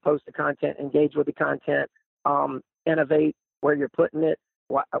content, post the content, engage with the content, innovate where you're putting it,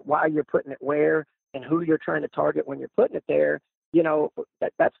 why you're putting it where, and who you're trying to target when you're putting it there. You know,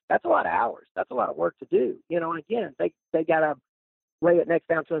 that's a lot of hours. That's a lot of work to do. You know, and again, they gotta lay it next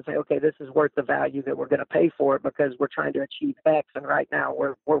down to and say, okay, this is worth the value that we're going to pay for it because we're trying to achieve X, and right now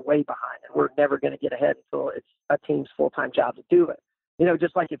we're way behind, and we're never going to get ahead until it's a team's full-time job to do it. You know,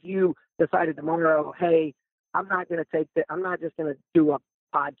 just like if you decided tomorrow, hey, I'm not just going to do a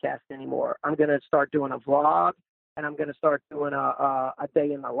podcast anymore. I'm going to start doing a vlog, and I'm going to start doing a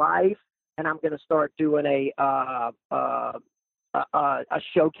day in the life, and I'm going to start doing a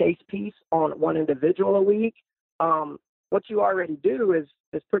showcase piece on one individual a week. What you already do is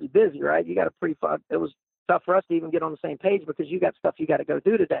pretty busy, right? You got it was tough for us to even get on the same page because you got stuff you got to go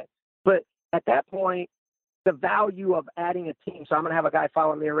do today. But at that point, the value of adding a team. So I'm going to have a guy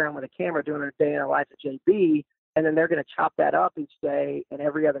following me around with a camera doing a day in the life at JB, and then they're going to chop that up each day. And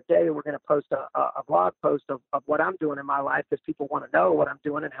every other day, we're going to post a blog post of what I'm doing in my life because people want to know what I'm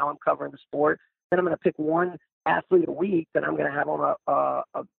doing and how I'm covering the sport. Then I'm going to pick one athlete a week that I'm going to have on a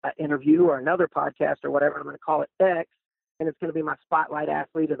interview or another podcast or whatever. I'm going to call it X. And it's going to be my spotlight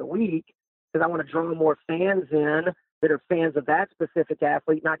athlete of the week because I want to draw more fans in that are fans of that specific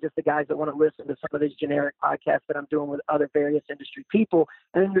athlete, not just the guys that want to listen to some of these generic podcasts that I'm doing with other various industry people.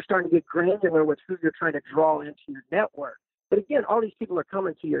 And then you're starting to get granular with who you're trying to draw into your network. But again, all these people are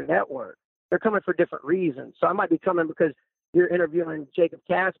coming to your network. They're coming for different reasons. So I might be coming because you're interviewing Jacob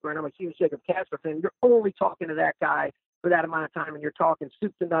Casper, and I'm a huge Jacob Casper fan. You're only talking to that guy for that amount of time, and you're talking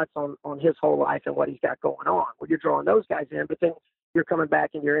soup to nuts on his whole life and what he's got going on. Well, you're drawing those guys in, but then you're coming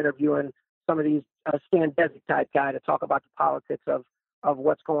back and you're interviewing some of these Stan Desi type guy to talk about the politics of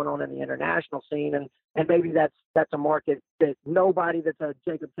what's going on in the international scene, and maybe that's a market that nobody that's a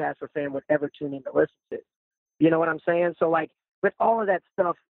Jacob Casper fan would ever tune in to listen to. You know what I'm saying? So like with all of that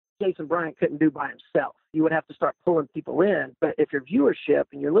stuff, Jason Bryant couldn't do by himself. You would have to start pulling people in. But if your viewership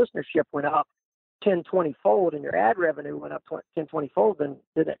and your listenership went up 10, 20 fold and your ad revenue went up 10, 20 fold, then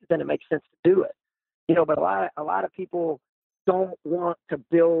it makes sense to do it. You know, but a lot of people don't want to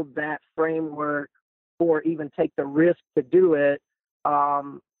build that framework or even take the risk to do it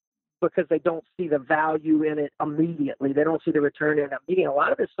because they don't see the value in it immediately. They don't see the return in it immediately. A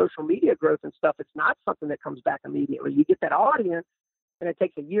lot of this social media growth and stuff, it's not something that comes back immediately. You get that audience, and it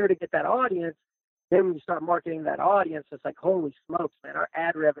takes a year to get that audience. Then when you start marketing that audience, it's like, holy smokes, man, our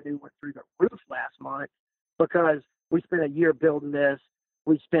ad revenue went through the roof last month because we spent a year building this.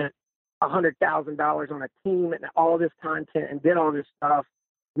 We spent $100,000 on a team and all this content and did all this stuff.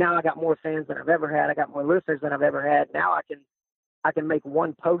 Now I got more fans than I've ever had. I got more listeners than I've ever had. Now I can make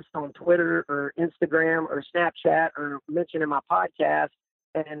one post on Twitter or Instagram or Snapchat or mention in my podcast,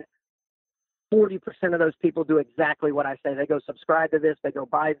 and 40% of those people do exactly what I say. They go subscribe to this, they go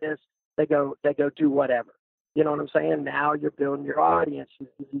buy this, they go do whatever. You know what I'm saying? Now you're building your audience.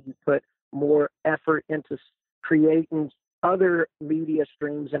 You put more effort into creating other media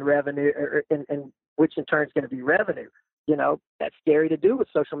streams and revenue, and which in turn is going to be revenue. That's scary to do with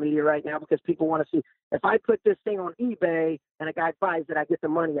social media right now because people want to see, if I put this thing on eBay and a guy buys it, I get the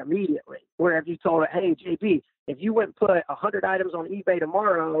money immediately. Where if you told it, hey, JB, if you went and put 100 items on eBay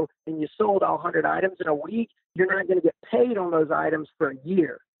tomorrow and you sold all 100 items in a week, you're not going to get paid on those items for a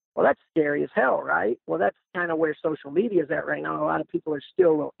year. Well, that's scary as hell, right? Well, that's kind of where social media is at right now. A lot of people are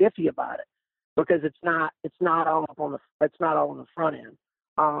still a little iffy about it because it's not all on the front end.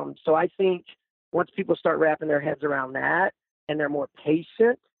 So I think once people start wrapping their heads around that and they're more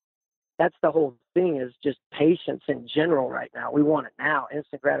patient, that's the whole thing, is just patience in general right now. We want it now,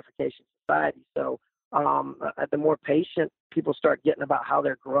 instant gratification society. So the more patient people start getting about how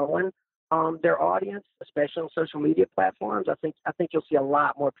they're growing their audience, especially on social media platforms, I think you'll see a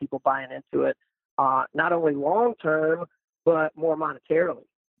lot more people buying into it, not only long term, but more monetarily.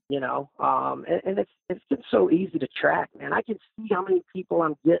 And it's been so easy to track, man. I can see how many people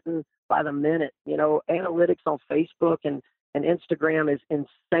I'm getting by the minute. Analytics on Facebook and Instagram is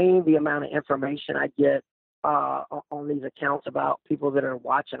insane, the amount of information I get on these accounts about people that are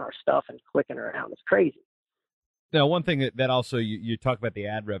watching our stuff and clicking around. It's crazy. Now, one thing that also you talk about the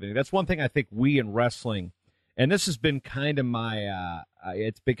ad revenue. That's one thing I think we in wrestling, and this has been kind of my,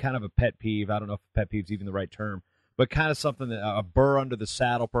 it's been kind of a pet peeve. I don't know if pet peeve is even the right term, but kind of something that a burr under the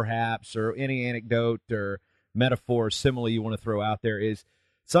saddle, perhaps, or any anecdote or metaphor or simile you want to throw out there is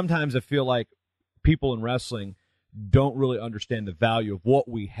sometimes I feel like people in wrestling don't really understand the value of what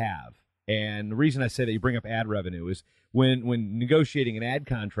we have. And the reason I say that you bring up ad revenue is when negotiating an ad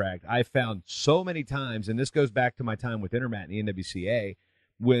contract, I found so many times, and this goes back to my time with Intermat and the NWCA,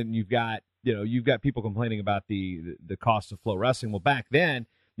 when you've got people complaining about the cost of Flow Wrestling. Well, back then,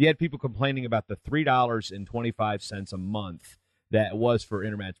 you had people complaining about the $3.25 a month that was for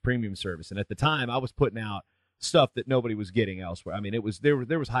Intermat's premium service. And at the time, I was putting out stuff that nobody was getting elsewhere. I mean, it was there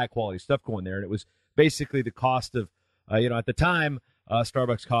was high quality stuff going there, and it was basically the cost of at the time,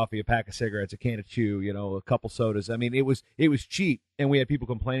 Starbucks coffee, a pack of cigarettes, a can of chew, a couple sodas. I mean, it was cheap, and we had people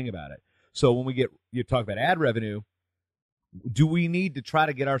complaining about it. So when you talk about ad revenue, do we need to try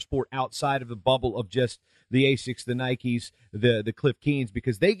to get our sport outside of the bubble of just the Asics, the Nikes, the Cliff Keens,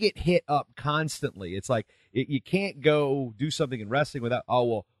 because they get hit up constantly? It's like you can't go do something in wrestling without,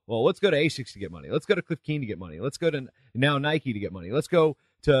 well, let's go to Asics to get money. Let's go to Cliff Keen to get money. Let's go to now Nike to get money. Let's go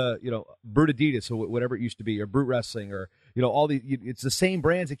to Brute Adidas or whatever it used to be, or Brute Wrestling, or all these. It's the same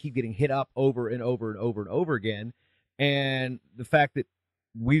brands that keep getting hit up over and over and over and over again. And the fact that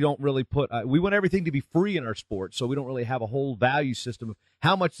we don't really we want everything to be free in our sport, so we don't really have a whole value system of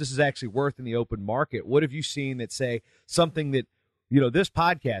how much this is actually worth in the open market. What have you seen that say something that, this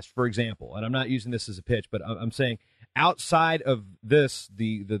podcast, for example, and I'm not using this as a pitch, but I'm saying outside of this,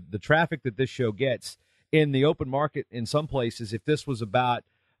 the traffic that this show gets in the open market in some places, if this was about,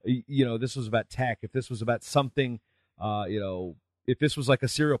 this was about tech, if this was about something, if this was like a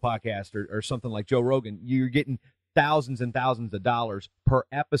serial podcast or something like Joe Rogan, you're getting thousands and thousands of dollars per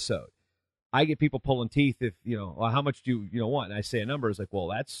episode. I get people pulling teeth if, well, how much do you want? And I say a number. It's like, well,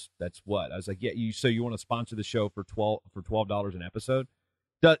 that's what? I was like, yeah, so you want to sponsor the show for $12 an episode?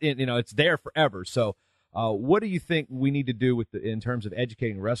 It's there forever. So what do you think we need to do in terms of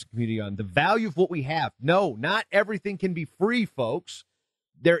educating the wrestling community on the value of what we have? No, not everything can be free, folks.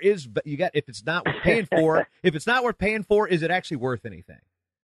 There is, but if it's not worth paying for, is it actually worth anything?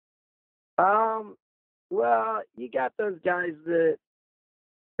 Well, you got those guys that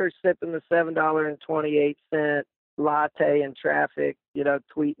are sipping the $7.28 latte in traffic,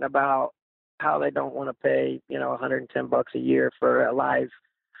 tweeting about how they don't want to pay, $110 a year for a live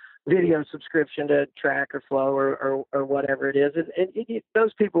video subscription to Track or Flow or whatever it is. And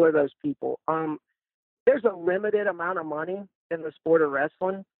those people are those people. There's a limited amount of money in the sport of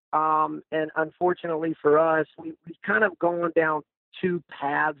wrestling. And unfortunately for us, we've kind of gone down two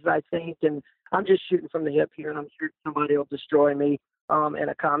paths, I think, and I'm just shooting from the hip here, and I'm sure somebody will destroy me in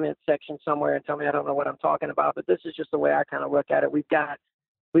a comment section somewhere and tell me I don't know what I'm talking about. But this is just the way I kind of look at it. We've got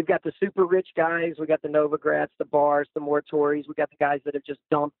the super rich guys. We got the Novigrads, the Bars, the Mortoris. We got the guys that have just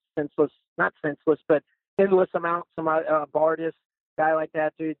dumped not senseless, but endless amounts. Some Bardis, guy like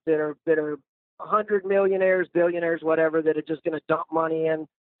that, dude, that are 100 millionaires, billionaires, whatever, that are just going to dump money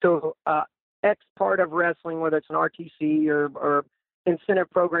into X part of wrestling, whether it's an RTC or incentive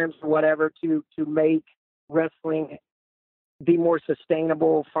programs or whatever, to make wrestling be more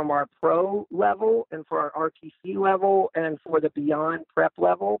sustainable from our pro level and for our RTC level and for the beyond prep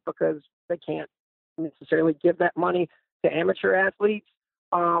level, because they can't necessarily give that money to amateur athletes.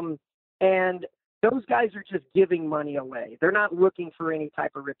 And those guys are just giving money away. They're not looking for any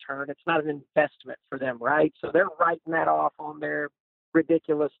type of return. It's not an investment for them, right? So they're writing that off on their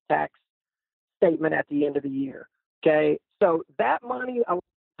ridiculous tax statement at the end of the year. Okay. So that money, a lot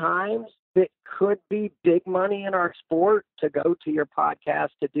of times, that could be big money in our sport to go to your podcast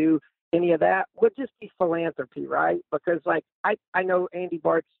to do any of that would just be philanthropy, right? Because like I know Andy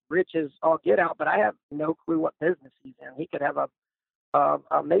Bart's rich as all get out, but I have no clue what business he's in. He could have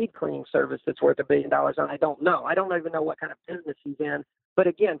a maid cleaning service that's worth $1 billion, and I don't know. I don't even know what kind of business he's in. But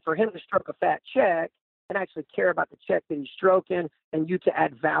again, for him to stroke a fat check and actually care about the check that he's stroking and you to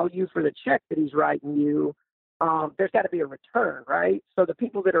add value for the check that he's writing you, there's got to be a return, right? So the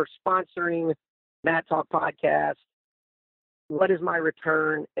people that are sponsoring Matt Talk Podcast, what is my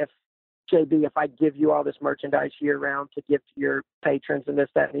return if I give you all this merchandise year round to give to your patrons and this,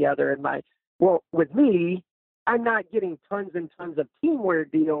 that, and the other? Well, with me, I'm not getting tons and tons of teamwear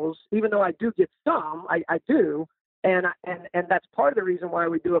deals, even though I do get some. I do. And that's part of the reason why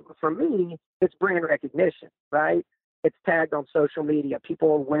we do it. But for me, it's brand recognition, right? It's tagged on social media.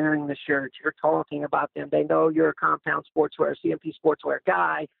 People are wearing the shirts. You're talking about them. They know you're a Compound Sportswear, CMP Sportswear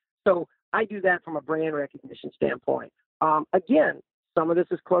guy. So I do that from a brand recognition standpoint. Again, some of this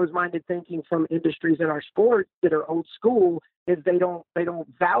is closed-minded thinking from industries in our sport that are old school, is they don't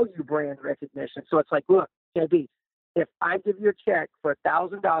value brand recognition. So it's like, look, JB, if I give you a check for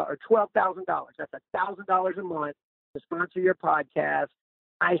 $1,000 or $12,000, that's $1,000 a month to sponsor your podcast,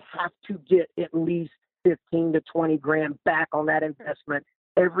 I have to get at least 15 to 20 grand back on that investment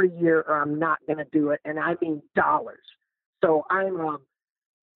every year, or I'm not going to do it. And I mean dollars. So I'm a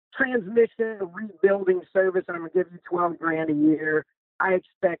transmission rebuilding service, and I'm going to give you 12 grand a year. I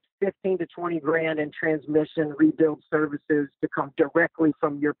expect 15 to 20 grand in transmission rebuild services to come directly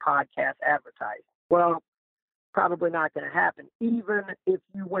from your podcast advertising. Well, probably not going to happen. Even if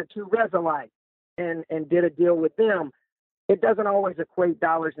you went to Resolite and did a deal with them, it doesn't always equate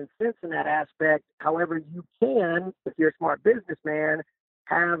dollars and cents in that aspect. However, you can, if you're a smart businessman,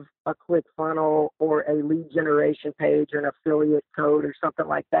 have a ClickFunnel or a lead generation page or an affiliate code or something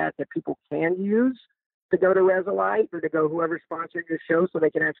like that people can use to go to Resolite or to go whoever's sponsoring your show, so they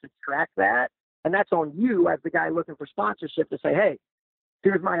can actually track that. And that's on you as the guy looking for sponsorship to say, hey,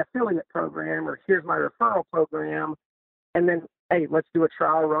 here's my affiliate program or here's my referral program. And then, hey, let's do a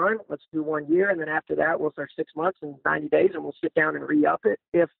trial run. Let's do 1 year. And then after that, we'll start 6 months and 90 days, and we'll sit down and re-up it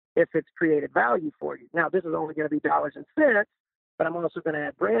if it's created value for you. Now, this is only going to be dollars and cents, but I'm also going to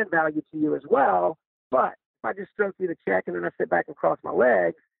add brand value to you as well. But if I just stroke you the check and then I sit back and cross my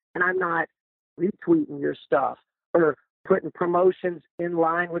legs, and I'm not retweeting your stuff or putting promotions in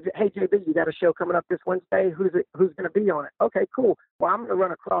line with it. Hey, JB, you got a show coming up this Wednesday. Who's going to be on it? Okay, cool. Well, I'm going to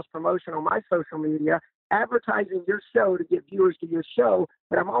run a cross promotion on my social media, advertising your show to get viewers to your show,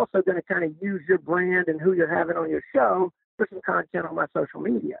 but I'm also going to kind of use your brand and who you're having on your show for some content on my social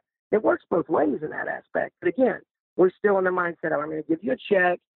media. It works both ways in that aspect. But again, we're still in the mindset of I'm going to give you a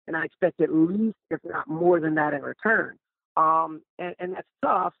check, and I expect at least, if not more than that, in return. And that's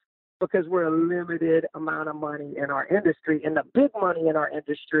tough because we're a limited amount of money in our industry, and the big money in our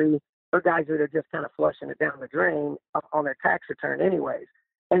industry are guys that are just kind of flushing it down the drain on their tax return anyways.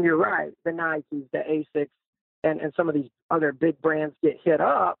 And you're right, the Nikes, the Asics, and some of these other big brands get hit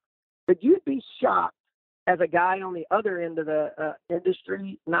up, but you'd be shocked as a guy on the other end of the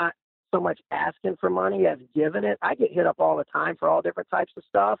industry, not so much asking for money as giving it. I get hit up all the time for all different types of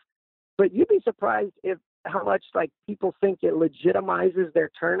stuff, but you'd be surprised how much like people think it legitimizes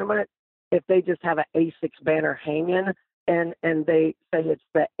their tournament if they just have an A6 banner hanging and they say it's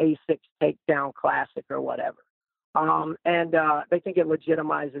the A6 Takedown Classic or whatever. They think it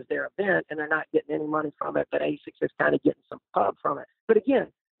legitimizes their event, and they're not getting any money from it, but A6 is kind of getting some pub from it. But again,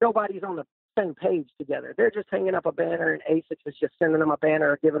 nobody's on the same page together. They're just hanging up a banner, and A6 is just sending them a banner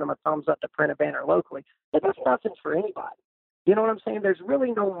or giving them a thumbs up to print a banner locally. It does nothing for anybody. You know what I'm saying? There's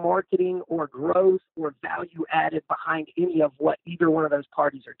really no marketing or growth or value added behind any of what either one of those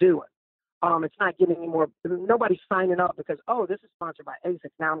parties are doing. It's not getting any more. Nobody's signing up because, oh, this is sponsored by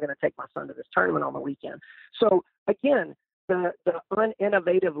ASICS. Now I'm going to take my son to this tournament on the weekend. So again, the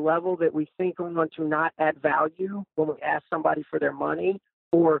uninnovative level that we think on to not add value when we ask somebody for their money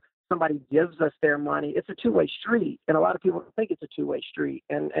or somebody gives us their money, it's a two-way street. And a lot of people think it's a two-way street.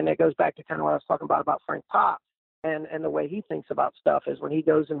 And it goes back to kind of what I was talking about Frank Pop. And the way he thinks about stuff is when he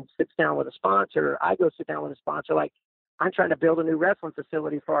goes and sits down with a sponsor, I go sit down with a sponsor, like I'm trying to build a new wrestling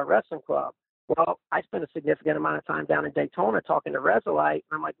facility for our wrestling club. Well, I spent a significant amount of time down in Daytona talking to Resolite.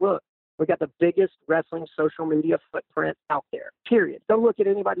 And I'm like, look, we got the biggest wrestling social media footprint out there, period. Go look at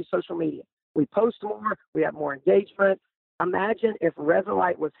anybody's social media. We post more. We have more engagement. Imagine if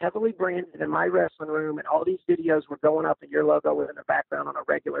Resolite was heavily branded in my wrestling room and all these videos were going up and your logo was in the background on a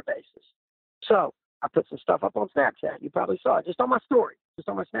regular basis. So I put some stuff up on Snapchat. You probably saw it just on my story, just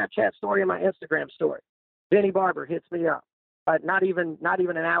on my Snapchat story and my Instagram story. Benny Barber hits me up. Not even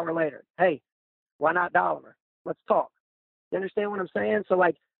an hour later. Hey, why not Dollimer? Let's talk. You understand what I'm saying? So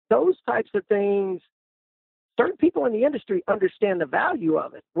like those types of things, certain people in the industry understand the value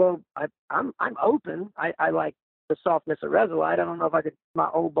of it. Well, I'm open. I like the softness of Resolite. I don't know if my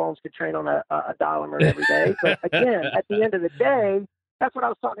old bones could train on a Dollimer every day. But again, at the end of the day, that's what I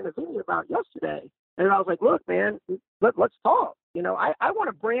was talking to Vinny about yesterday. And I was like, look, man, let's talk. You know, I want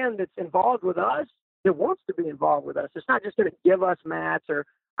a brand that's involved with us, that wants to be involved with us. It's not just going to give us mats, or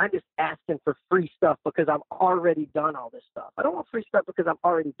I'm just asking for free stuff because I've already done all this stuff. I don't want free stuff because I've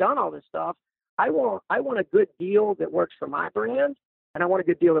already done all this stuff. I want a good deal that works for my brand, and I want a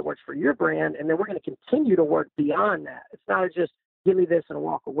good deal that works for your brand, and then we're going to continue to work beyond that. It's not just give me this and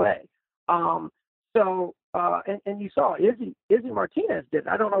walk away. And you saw Izzy Martinez did.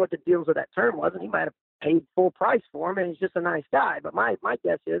 I don't know what the deals of that term was, and he might have paid full price for him, and he's just a nice guy. But my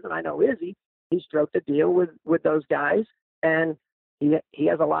guess is, and I know Izzy, he stroked a deal with those guys, and he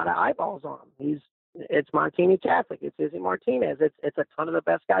has a lot of eyeballs on him. It's Montini Catholic. It's Izzy Martinez. It's a ton of the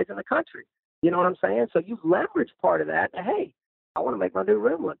best guys in the country. You know what I'm saying? So you leverage part of that. Hey, I want to make my new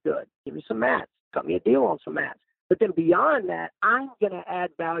room look good. Give me some mats. Cut me a deal on some mats. But then beyond that, I'm going to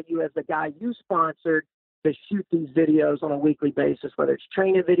add value as the guy you sponsored to shoot these videos on a weekly basis, whether it's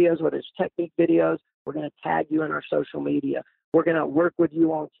training videos, whether it's technique videos. We're going to tag you in our social media. We're going to work with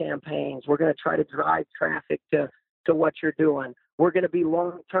you on campaigns. We're going to try to drive traffic to what you're doing. We're going to be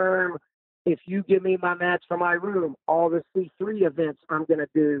long-term. If you give me my mats for my room, all the C3 events I'm going to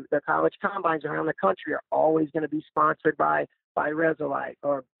do, the college combines around the country are always going to be sponsored by Resolite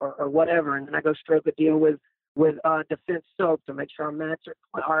or whatever. And then I go stroke a deal with Defense Soap to make sure our mats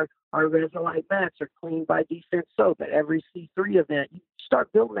our Resolite mats are cleaned by Defense Soap at every C3 event. You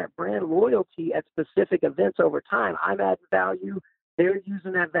start building that brand loyalty at specific events over time. I'm adding value. They're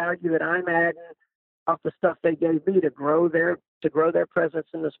using that value that I'm adding off the stuff they gave me to grow their presence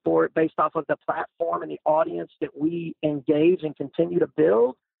in the sport based off of the platform and the audience that we engage and continue to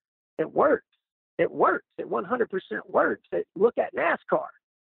build. It works. It 100% works. Look at NASCAR.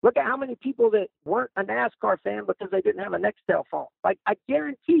 Look at how many people that weren't a NASCAR fan because they didn't have a Nextel phone. Like, I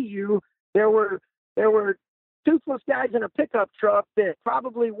guarantee you there were toothless guys in a pickup truck that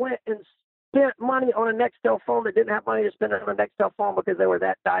probably went and spent money on a Nextel phone that didn't have money to spend on a Nextel phone because they were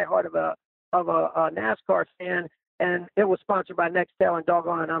that diehard of a NASCAR fan, and it was sponsored by Nextel, and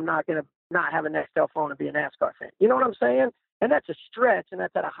doggone it, I'm not going to not have a Nextel phone and be a NASCAR fan. You know what I'm saying? And that's a stretch, and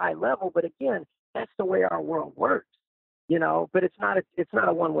that's at a high level. But again, that's the way our world works, you know. But it's not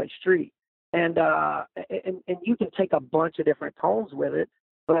a one-way street, and you can take a bunch of different tones with it.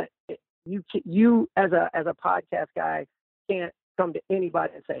 But you as a podcast guy can't come to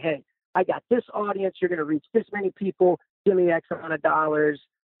anybody and say, hey, I got this audience. You're going to reach this many people. Give me X amount of dollars,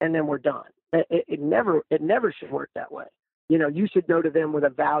 and then we're done. It never should work that way. You know, you should go to them with a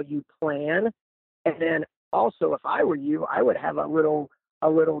value plan, and then also, if I were you, I would have a little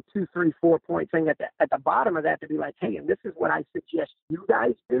 2, 3, 4 point thing at the bottom of that to be like, hey, and this is what I suggest you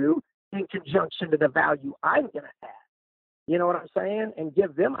guys do in conjunction to the value I'm going to add. You know what I'm saying? And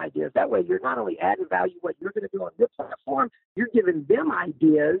give them ideas. That way, you're not only adding value what you're going to do on your platform, you're giving them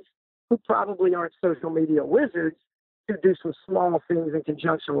ideas who probably aren't social media wizards to do some small things in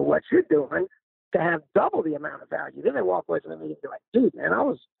conjunction with what you're doing to have double the amount of value. Then they walk away from the meeting and be like, dude, man, I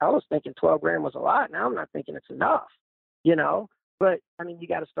was thinking 12 grand was a lot. Now I'm not thinking it's enough, you know? But, I mean, you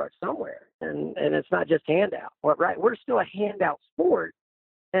got to start somewhere. And it's not just handout, right? We're still a handout sport.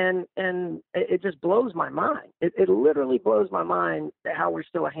 And it just blows my mind. It literally blows my mind how we're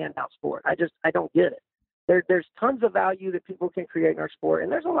still a handout sport. I don't get it. There's tons of value that people can create in our sport.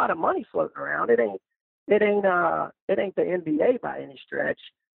 And there's a lot of money floating around. It ain't the NBA by any stretch.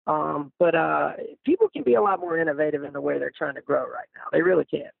 But people can be a lot more innovative in the way they're trying to grow right now. They really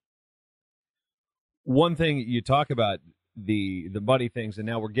can. One thing you talk about the money things, and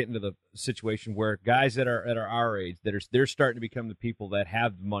now we're getting to the situation where guys that are our age they're starting to become the people that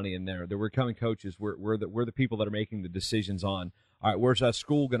have money in there. That we're becoming coaches. We're the people that are making the decisions on. All right, where's our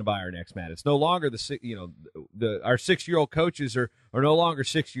school going to buy our next mat? It's no longer our 6-year-old coaches are no longer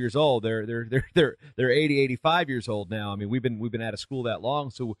 6 years old. They're 80, 85 years old now. I mean, we've been out of school that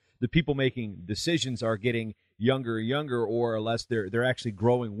long, so the people making decisions are getting younger and younger, or less they're actually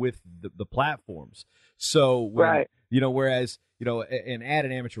growing with the platforms. So right. Whereas an ad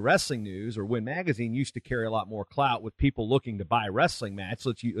in Amateur Wrestling News or Win Magazine used to carry a lot more clout with people looking to buy wrestling mats.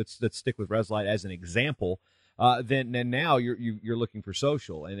 Let's stick with Resolite as an example. then now you're looking for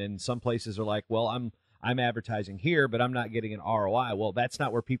social. And then some places are like, well, I'm advertising here, but I'm not getting an ROI. Well, that's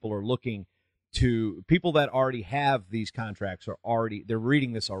not where people are looking to. People that already have these contracts they're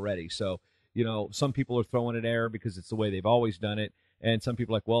reading this already. So, some people are throwing it error because it's the way they've always done it. And some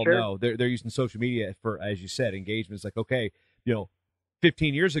people are like, well, Sure. no, they're using social media for, as you said, engagement. It's like, okay,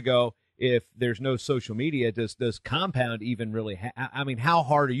 15 years ago, if there's no social media, does Compound even really how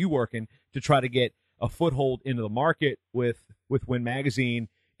hard are you working to try to get a foothold into the market with Win Magazine,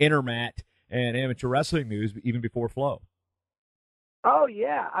 Intermat, and Amateur Wrestling News even before Flow? Oh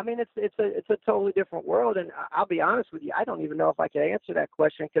yeah, I mean it's a totally different world, and I'll be honest with you, I don't even know if I could answer that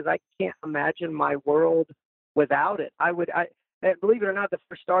question because I can't imagine my world without it. Believe it or not, the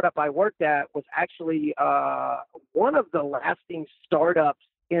first startup I worked at was actually one of the lasting startups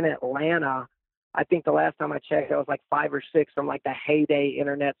in Atlanta. I think the last time I checked, I was like 5 or 6 from like the heyday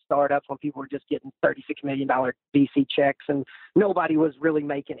internet startups when people were just getting $36 million VC checks and nobody was really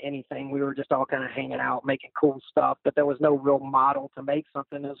making anything. We were just all kind of hanging out, making cool stuff, but there was no real model to make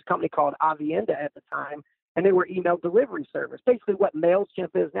something. There was a company called Avienda at the time, and they were email delivery service, basically what MailChimp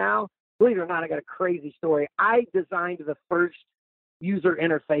is now. Believe it or not, I got a crazy story. I designed the first user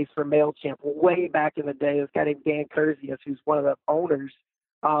interface for MailChimp way back in the day. This guy named Dan Curzius, who's one of the owners.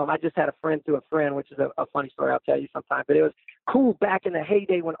 I just had a friend through a friend, which is a funny story I'll tell you sometime. But it was cool back in the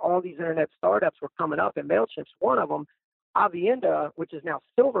heyday when all these internet startups were coming up, and MailChimp's one of them. Avienda, which is now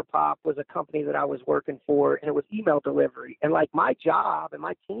Silverpop, was a company that I was working for, and it was email delivery. And like my job and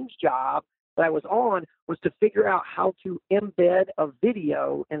my team's job that I was on was to figure out how to embed a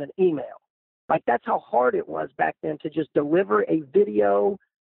video in an email. Like that's how hard it was back then to just deliver a video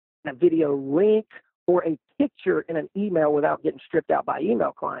link or a picture in an email without getting stripped out by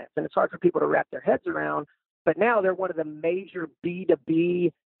email clients. And it's hard for people to wrap their heads around. But now they're one of the major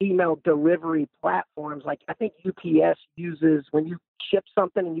B2B email delivery platforms. Like I think UPS uses, when you ship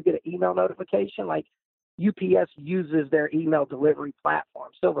something and you get an email notification, like UPS uses their email delivery platform,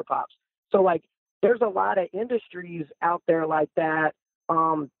 Silverpops. So like there's a lot of industries out there like that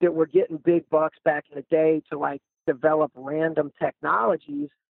that were getting big bucks back in the day to like develop random technologies.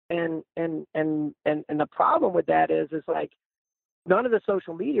 And the problem with that is like none of the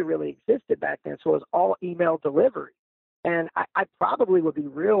social media really existed back then. So it was all email delivery. And I probably would be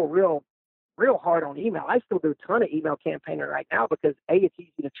real hard on email. I still do a ton of email campaigning right now because A, it's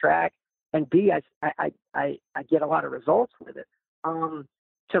easy to track, and B, I get a lot of results with it.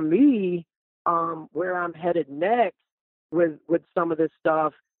 To me, where I'm headed next with some of this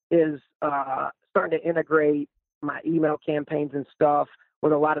stuff is starting to integrate my email campaigns and stuff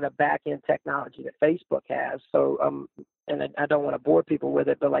with a lot of the back end technology that Facebook has. So, and I don't want to bore people with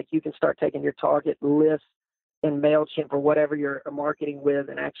it, but like you can start taking your target list in MailChimp or whatever you're marketing with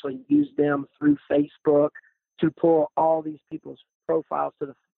and actually use them through Facebook to pull all these people's profiles to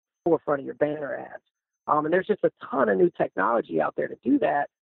the forefront of your banner ads. And there's just a ton of new technology out there to do that.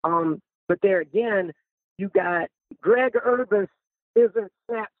 But there again, you got Greg Urbis isn't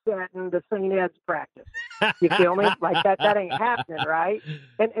Snapchatting the St. Ed's practice. You feel me? Like that ain't happening, right?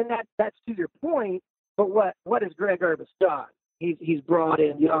 And that's to your point. But what has Greg Urbis done? He's brought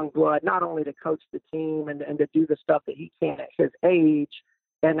in young blood, not only to coach the team and to do the stuff that he can at his age.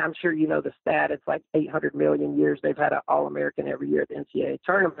 And I'm sure you know the stat. It's like 800 million years they've had an All-American every year at the NCAA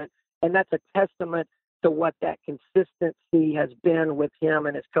tournament. And that's a testament to what that consistency has been with him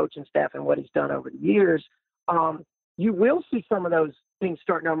and his coaching staff and what he's done over the years. You will see some of those things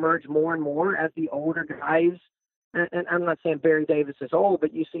starting to emerge more and more as the older guys, and I'm not saying Barry Davis is old,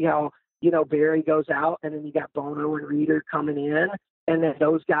 but you see how, Barry goes out and then you got Bono and Reeder coming in, and then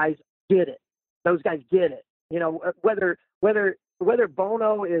those guys get it. Those guys get it. Whether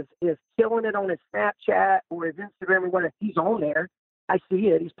Bono is killing it on his Snapchat or his Instagram or whatever, he's on there. I see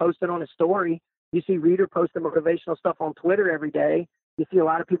it. He's posted on his story. You see Reeder posting motivational stuff on Twitter every day. You see a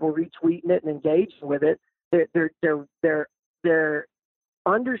lot of people retweeting it and engaging with it. They're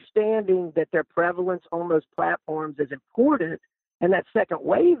understanding that their prevalence on those platforms is important, and that second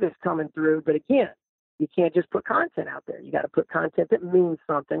wave is coming through. But again, you can't just put content out there. You got to put content that means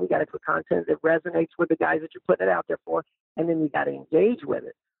something. You got to put content that resonates with the guys that you're putting it out there for, and then you got to engage with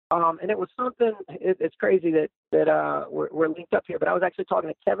it. And it was something. It's crazy that we're linked up here. But I was actually talking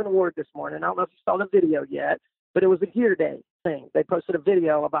to Kevin Ward this morning. I don't know if you saw the video yet, but it was a Gear Day thing. They posted a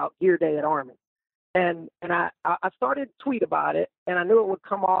video about Gear Day at Army. And I started to tweet about it, and I knew it would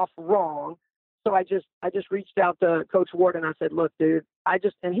come off wrong. So I just reached out to Coach Ward, and I said, look, dude,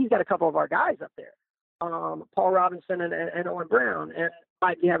 and he's got a couple of our guys up there, Paul Robinson and Owen Brown, and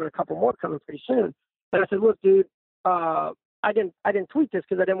might be having a couple more coming pretty soon. But I said, look, dude, I didn't tweet this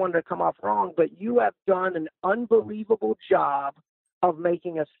because I didn't want it to come off wrong, but you have done an unbelievable job of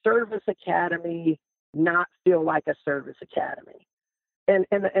making a service academy not feel like a service academy. And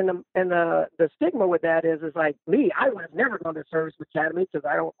the stigma with that is like me, I would have never gone to service academy because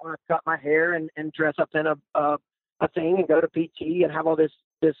I don't want to cut my hair and dress up in a thing and go to PT and have all this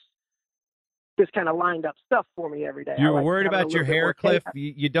kind of lined up stuff for me every day. You were worried about your hair, Cliff.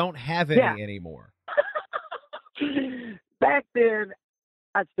 You don't have any anymore. Back then,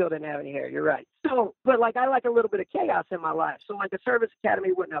 I still didn't have any hair. You're right. So, but like I like a little bit of chaos in my life. So like the service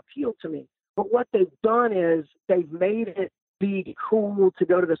academy wouldn't appeal to me. But what they've done is they've made it be cool to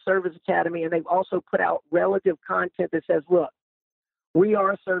go to the service academy, and they've also put out relative content that says, look, we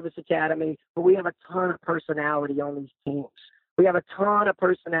are a service academy, but we have a ton of personality on these teams. We have a ton of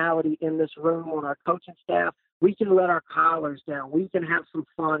personality in this room on our coaching staff. We can let our collars down. We can have some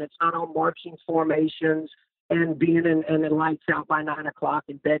fun. It's not all marching formations and being in the lights out by 9 o'clock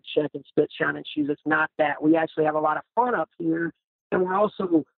and bed check and spit shining shoes. It's not that. We actually have a lot of fun up here, and we're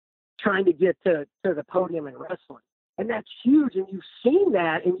also trying to get to the podium in wrestling. And that's huge, and you've seen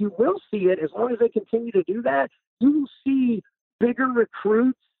that, and you will see it as long as they continue to do that. You will see bigger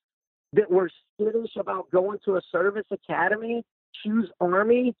recruits that were skittish about going to a service academy choose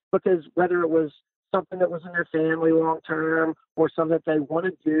Army because whether it was something that was in their family long term or something that they want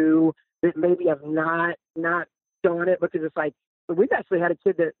to do that maybe have not done it because it's like we've actually had a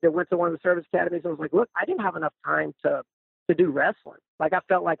kid that went to one of the service academies and was like, look, I didn't have enough time to do wrestling. Like I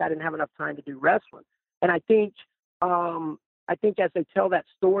felt like I didn't have enough time to do wrestling. And I think as they tell that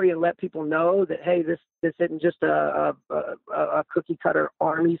story and let people know that, hey, this isn't just a cookie cutter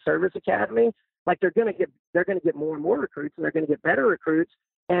Army service academy, like they're going to get more and more recruits, and they're going to get better recruits.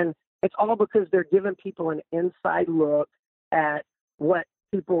 And it's all because they're giving people an inside look at what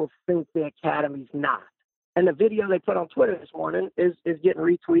people think the academy's not. And the video they put on Twitter this morning is getting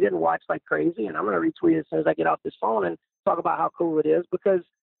retweeted and watched like crazy. And I'm going to retweet it as soon as I get off this phone and talk about how cool it is because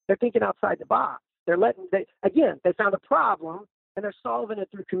they're thinking outside the box. They found a problem and they're solving it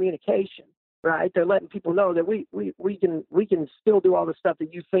through communication, right? They're letting people know that we can still do all the stuff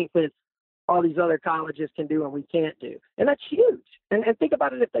that you think that all these other colleges can do and we can't do. And that's huge. And think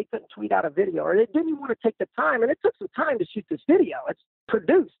about it if they couldn't tweet out a video or they didn't want to take the time. And it took some time to shoot this video. It's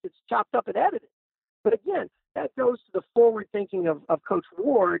produced, it's chopped up and edited. But again, that goes to the forward thinking of Coach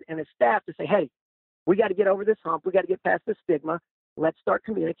Ward and his staff to say, hey, we got to get over this hump. We got to get past the stigma. Let's start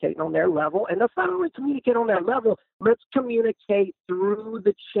communicating on their level. And let's not only communicate on their level, let's communicate through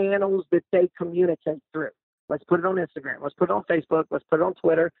the channels that they communicate through. Let's put it on Instagram. Let's put it on Facebook. Let's put it on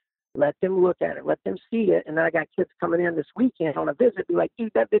Twitter. Let them look at it. Let them see it. And then I got kids coming in this weekend on a visit, be like,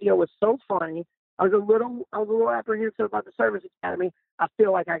 dude, that video was so funny. I was a little apprehensive about the service academy. I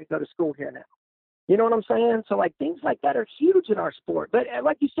feel like I could go to school here now. You know what I'm saying? So like things like that are huge in our sport. But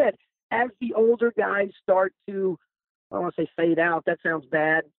like you said, as the older guys start to, I don't want to say fade out, that sounds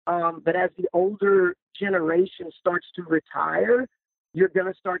bad. But as the older generation starts to retire, you're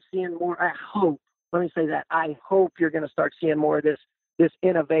going to start seeing more. I hope you're going to start seeing more of this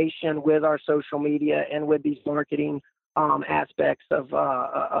innovation with our social media and with these marketing aspects of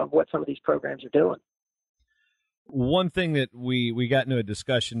what some of these programs are doing. One thing that we got into a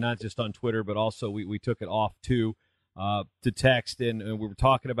discussion, not just on Twitter, but also we took it off to text, and we were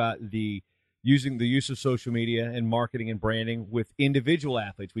talking about using the use of social media and marketing and branding with individual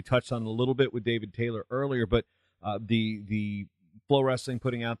athletes. We touched on it a little bit with David Taylor earlier, but the Flow Wrestling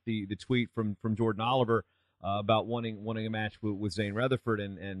putting out the tweet from Jordan Oliver about wanting a match with Zane Rutherford,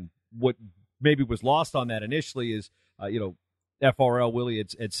 and what maybe was lost on that initially is FRL Willie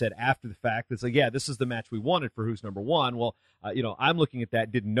had said after the fact, it's like, yeah, this is the match we wanted for who's number one. Well, I'm looking at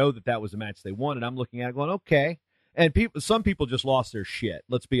that, didn't know that was the match they wanted. I'm looking at it going, okay. And some people just lost their shit.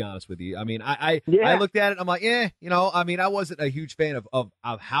 Let's be honest with you. I mean, I looked at it, I'm like, I wasn't a huge fan of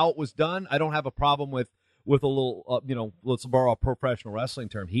how it was done. I don't have a problem with a little, let's borrow a professional wrestling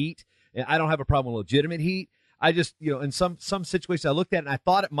term, heat. And I don't have a problem with legitimate heat. I just, in some situations I looked at it and I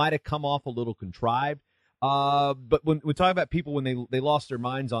thought it might have come off a little contrived. But when we talk about people when they lost their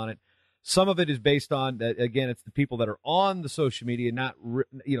minds on it, some of it is based on that. Again, it's the people that are on the social media, not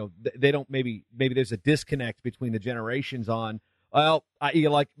they don't maybe there's a disconnect between the generations on. Well,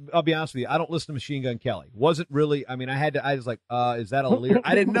 I'll be honest with you, I don't listen to Machine Gun Kelly. Wasn't really. I mean, I was like, is that a lyric?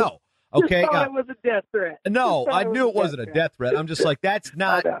 I didn't know. Okay, it was a death threat. No, I knew it wasn't a death threat. I'm just like, that's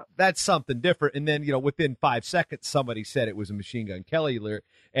something different. And then, within 5 seconds, somebody said it was a Machine Gun Kelly lyric.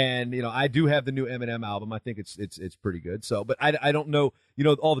 And, I do have the new Eminem album. I think it's pretty good. So, but I don't know,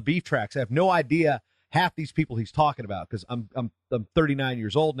 all the beef tracks. I have no idea half these people he's talking about because I'm 39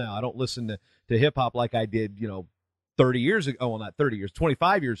 years old now. I don't listen to hip hop like I did, 30 years ago. Oh, well, not 30 years,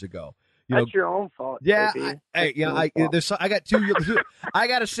 25 years ago. That's your own fault. Yeah, I got I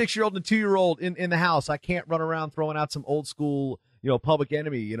got a 6-year-old and a 2-year-old in the house. I can't run around throwing out some old school, Public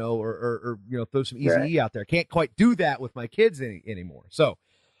Enemy, or throw some Eazy-E out there. Can't quite do that with my kids anymore. So,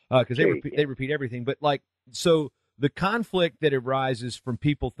 because they repeat everything. But so the conflict that arises from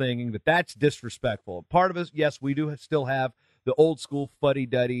people thinking that that's disrespectful. Part of us, yes, we do still have the old school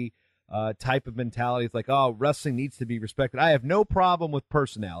fuddy-duddy type of mentality. It's like, oh, wrestling needs to be respected. I have no problem with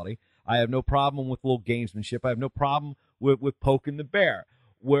personality. I have no problem with little gamesmanship. I have no problem with poking the bear.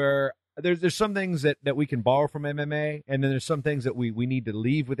 Where there's some things that we can borrow from MMA, and then there's some things that we need to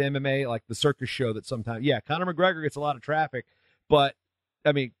leave with MMA, like the circus show that sometimes, Conor McGregor gets a lot of traffic, but,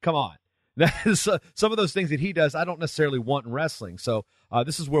 I mean, come on. Some of those things that he does, I don't necessarily want in wrestling. So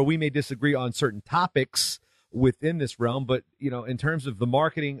this is where we may disagree on certain topics within this realm, but, in terms of the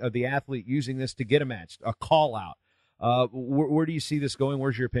marketing of the athlete using this to get a match, a call-out, where do you see this going?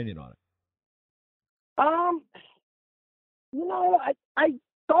 Where's your opinion on it? I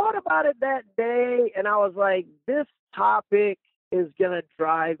thought about it that day, and I was like, this topic is going to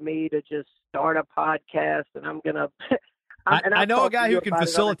drive me to just start a podcast, and I'm going to I know a guy who can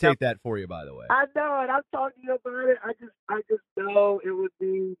facilitate that for you, by the way. I know, and I'm talking to you about it. I just know it would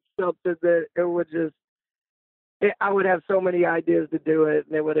be something that it would just, I would have so many ideas to do it,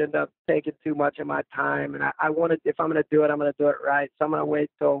 and it would end up taking too much of my time. And I wanted, if I'm going to do it, I'm going to do it right. So I'm going to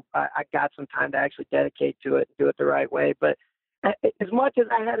wait till I got some time to actually dedicate to it and do it the right way. But as much as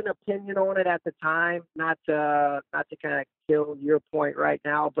I had an opinion on it at the time, not to kind of kill your point right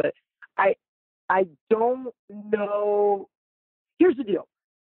now, but I don't know. Here's the deal.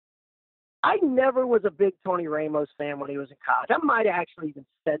 I never was a big Tony Ramos fan when he was in college. I might have actually even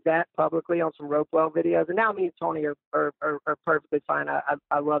said that publicly on some Fretwell videos. And now me and Tony are perfectly fine.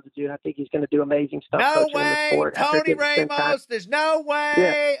 I love the dude. I think he's going to do amazing stuff. No way, Tony Ramos. There's no way.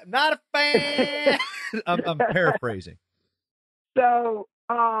 Yeah. I'm not a fan. I'm paraphrasing. So,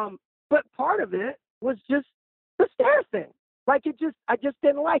 but part of it was just the stare thing. Like I just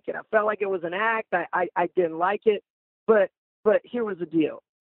didn't like it. I felt like it was an act. I didn't like it. But here was the deal.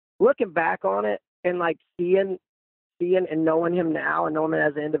 Looking back on it and seeing and knowing him now and knowing him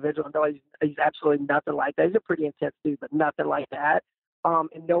as an individual, and knowing he's absolutely nothing like that. He's a pretty intense dude, but nothing like that.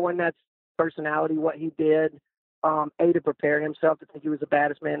 And knowing that's personality, what he did, to prepare himself to think he was the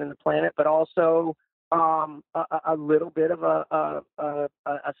baddest man on the planet, but also a little bit of a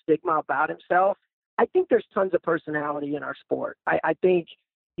stigma about himself. I think there's tons of personality in our sport. I think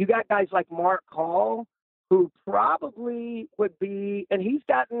you got guys like Mark Hall, who probably would be, and he's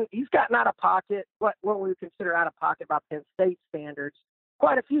gotten out of pocket, what we would consider out of pocket by Penn State standards,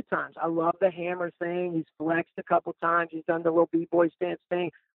 quite a few times. I love the hammer thing. He's flexed a couple times. He's done the little B-boy stance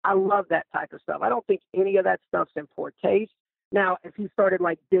thing. I love that type of stuff. I don't think any of that stuff's in poor taste. Now, if he started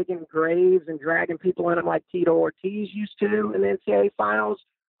digging graves and dragging people in them like Tito Ortiz used to in the NCAA finals,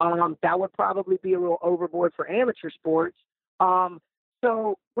 that would probably be a little overboard for amateur sports.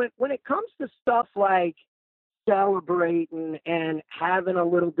 So when it comes to stuff like celebrating and having a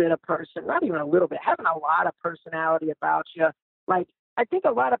little bit of not even a little bit, having a lot of personality about you, I think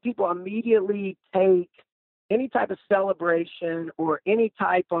a lot of people immediately take any type of celebration or any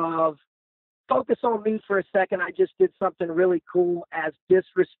type of focus on me for a second, I just did something really cool, as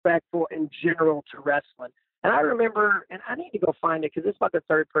disrespectful in general to wrestling. And I remember, and I need to go find it because it's about the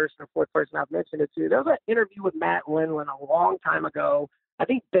third person or fourth person I've mentioned it to. There was an interview with Matt Linlin a long time ago. I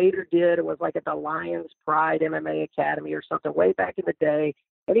think Bader did. It was at the Lions Pride MMA Academy or something way back in the day.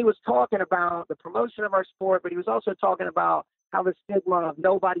 And he was talking about the promotion of our sport, but he was also talking about how the stigma of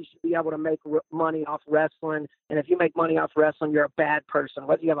nobody should be able to make money off wrestling. And if you make money off wrestling, you're a bad person,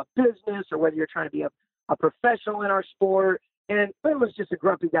 whether you have a business or whether you're trying to be a professional in our sport. And Lynn was just a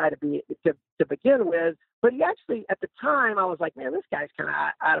grumpy guy to begin with. But he actually, at the time, I was like, man, this guy's kind of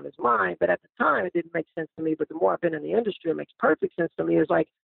out of his mind. But at the time, it didn't make sense to me. But the more I've been in the industry, it makes perfect sense to me. It's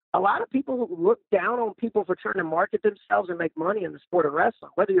a lot of people look down on people for trying to market themselves and make money in the sport of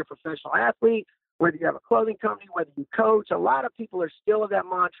wrestling, whether you're a professional athlete, whether you have a clothing company, whether you coach. A lot of people are still of that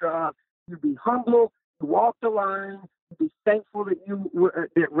mantra of you be humble, you walk the line, you be thankful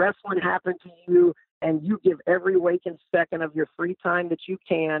that wrestling happened to you, and you give every waking second of your free time that you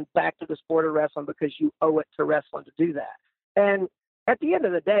can back to the sport of wrestling because you owe it to wrestling to do that. And at the end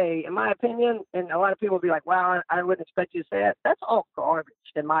of the day, in my opinion, and a lot of people will be like, wow, I wouldn't expect you to say that. That's all garbage,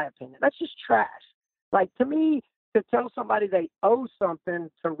 in my opinion. That's just trash. To me, to tell somebody they owe something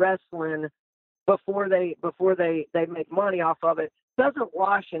to wrestling before they make money off of it, doesn't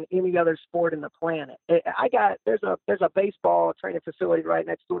wash in any other sport in the planet. There's a baseball training facility right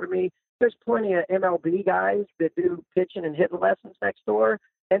next door to me. There's plenty of MLB guys that do pitching and hitting lessons next door,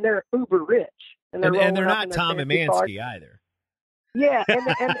 and they're uber rich, and they're not Tom Emanski either. Yeah,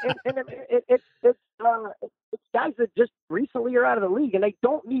 it's guys that just recently are out of the league, and they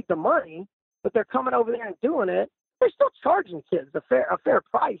don't need the money, but they're coming over there and doing it. They're still charging kids a fair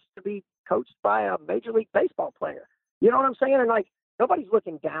price to be coached by a Major League Baseball player. You know what I'm saying? And like, nobody's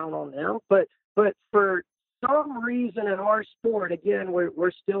looking down on them, but for some reason in our sport, again,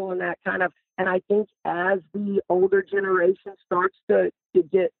 we're still in that kind of. And I think as the older generation starts to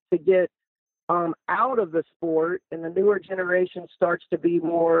get out of the sport, and the newer generation starts to be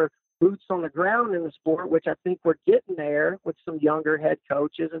more boots on the ground in the sport, which I think we're getting there with some younger head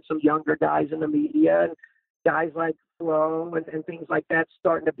coaches and some younger guys in the media and guys like Flo and things like that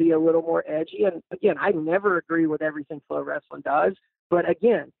starting to be a little more edgy. And again, I never agree with everything Flo Wrestling does, but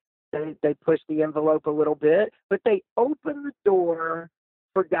again, they push the envelope a little bit, but they open the door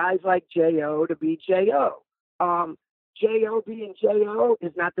for guys like J.O. to be J.O. J.O. being J.O.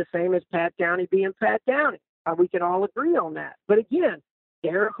 is not the same as Pat Downey being Pat Downey. We can all agree on that. But again,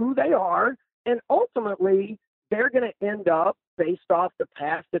 they're who they are, and ultimately they're going to end up based off the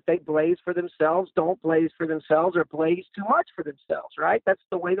path that they blaze for themselves, don't blaze for themselves, or blaze too much for themselves, right? That's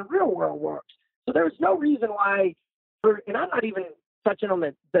the way the real world works. So there's no reason why, and I'm not even touching on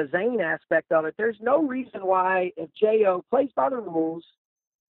the Zane aspect of it, there's no reason why if J.O. plays by the rules,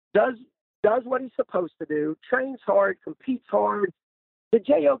 does what he's supposed to do, trains hard, competes hard, the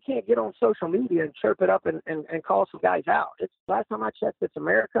J.O. can't get on social media and chirp it up and call some guys out. It's last time I checked, it's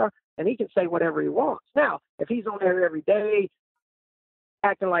America, and he can say whatever he wants. Now, if he's on there every day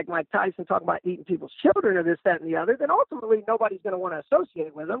acting like Mike Tyson, talking about eating people's children or this, that, and the other, then ultimately nobody's going to want to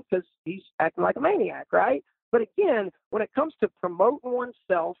associate with him because he's acting like a maniac, right? But again, when it comes to promoting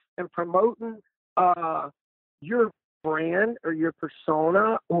oneself and promoting your brand or your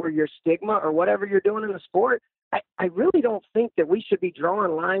persona or your stigma or whatever you're doing in the sport, I really don't think that we should be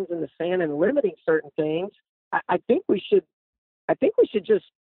drawing lines in the sand and limiting certain things. I think we should just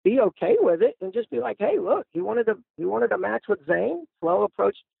be okay with it and just be like, hey, look, he wanted a match with Zane. Flo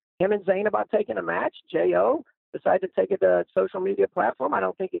approached him and Zane about taking a match. J.O. decided to take it to a social media platform. I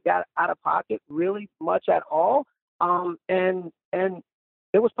don't think it got out of pocket really much at all. And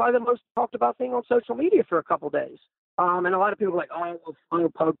it was probably the most talked about thing on social media for a couple days. And a lot of people were like, oh, well, Flo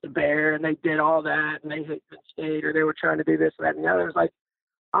poked the bear, and they did all that, and they hit the state, or they were trying to do this, that, and the other. It's like,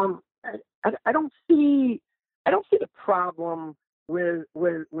 I don't see the problem with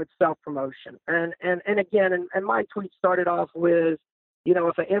self promotion. And again, and my tweet started off with, you know,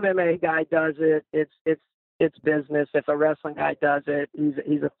 if an MMA guy does it, it's business. If a wrestling guy does it,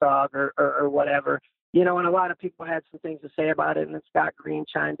 he's a thug or whatever. You know, and a lot of people had some things to say about it, and then Scott Green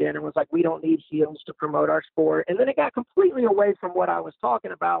chimed in and was like, we don't need heels to promote our sport. And then it got completely away from what I was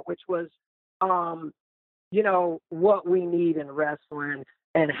talking about, which was, you know, what we need in wrestling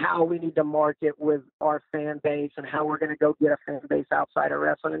and how we need to market with our fan base and how we're going to go get a fan base outside of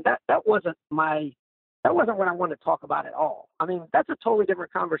wrestling. And that wasn't what I wanted to talk about at all. I mean, that's a totally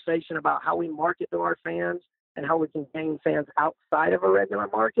different conversation about how we market to our fans and how we can gain fans outside of a regular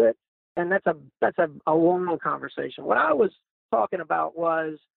market. And that's a long conversation. What I was talking about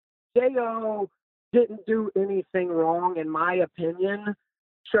was J.O. didn't do anything wrong, in my opinion,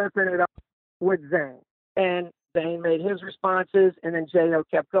 chirping it up with Zane. And Zane made his responses, and then J.O.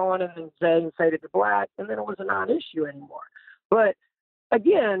 kept going, and then Zane faded to black, and then it was a non-issue anymore. But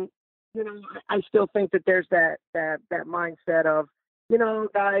again, you know, I still think that there's that mindset of, you know,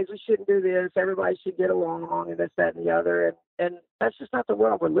 guys, we shouldn't do this. Everybody should get along and this, that, and the other. And that's just not the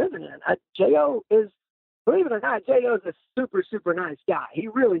world we're living in. J.O. is, believe it or not, J.O. is a super, super nice guy. He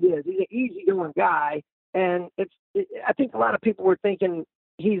really is. He's an easygoing guy. And I think a lot of people were thinking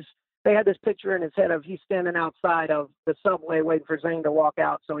they had this picture in his head of he's standing outside of the subway waiting for Zane to walk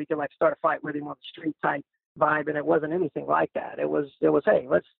out so he can like start a fight with him on the street type vibe. And it wasn't anything like that. It was, hey,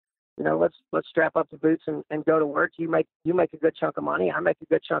 let's strap up the boots and go to work. You make a good chunk of money. I make a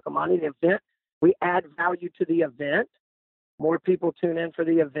good chunk of money. The event, we add value to the event. More people tune in for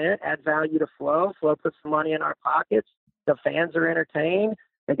the event, add value to Flo. Flo puts some money in our pockets. The fans are entertained.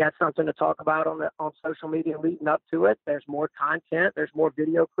 They got something to talk about on social media leading up to it. There's more content. There's more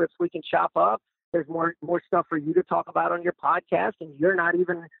video clips we can chop up. There's more stuff for you to talk about on your podcast. And you're not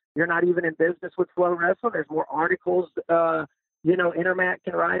even in business with Flo Wrestling. There's more articles. Intermat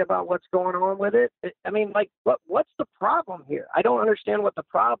can write about what's going on with it. I mean, like, what's the problem here? I don't understand what the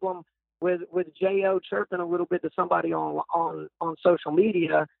problem with J.O. chirping a little bit to somebody on social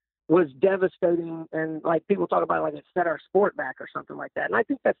media was devastating. And like people talk about, like, it set our sport back or something like that. And I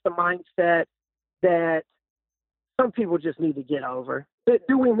think that's the mindset that some people just need to get over.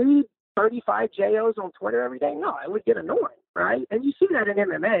 Do we need 35 JOs on Twitter every day? No, it would get annoying, right? And you see that in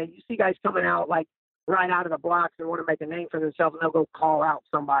MMA. You see guys coming out like right out of the blocks and want to make a name for themselves, and they'll go call out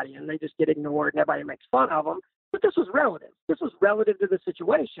somebody, and they just get ignored, and everybody makes fun of them. But this was relative. This was relative to the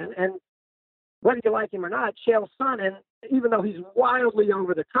situation, and whether you like him or not, Chael Sonnen, even though he's wildly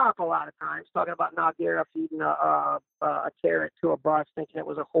over the top a lot of times, talking about Nogueira feeding a carrot to a bus, thinking it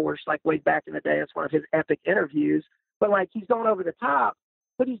was a horse, like way back in the day. It's one of his epic interviews. But, like, he's gone over the top,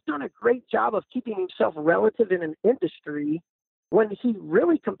 but he's done a great job of keeping himself relative in an industry when he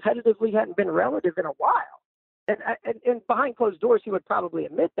really competitively hadn't been relative in a while. And behind closed doors, he would probably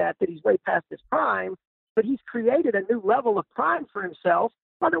admit that he's way past his prime, but he's created a new level of prime for himself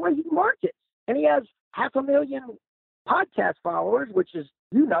by the way he markets. And he has 500,000 podcast followers, which is,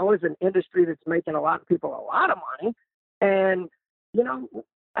 is an industry that's making a lot of people a lot of money. And,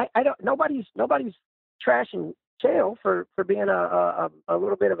 nobody's trashing Chael for being a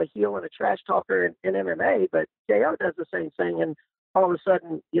little bit of a heel and a trash talker in MMA, but JO does the same thing, and all of a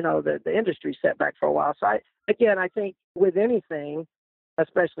sudden, the industry set back for a while. So I think with anything,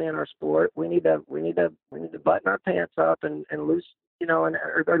 especially in our sport, we need to button our pants up and loose,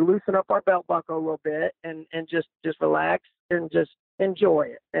 or loosen up our belt buckle a little bit and just relax and just enjoy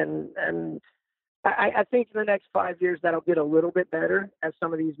it. And I think in the next 5 years that'll get a little bit better as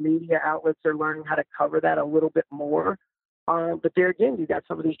some of these media outlets are learning how to cover that a little bit more. But there again, you got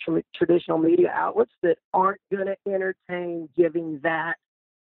some of these traditional media outlets that aren't going to entertain giving that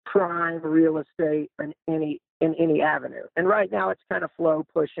prime real estate in any avenue. And right now it's kind of Flow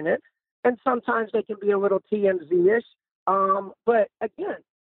pushing it, and sometimes they can be a little TMZ-ish. But again,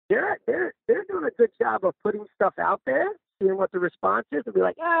 they're doing a good job of putting stuff out there, seeing what the response is, and be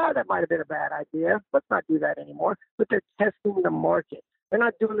like, that might have been a bad idea. Let's not do that anymore. But they're testing the market. They're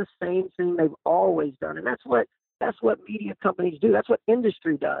not doing the same thing they've always done, and that's what media companies do. That's what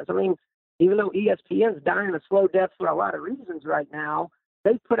industry does. I mean, even though ESPN's dying a slow death for a lot of reasons right now,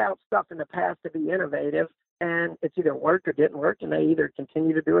 they put out stuff in the past to be innovative, and it's either worked or didn't work, and they either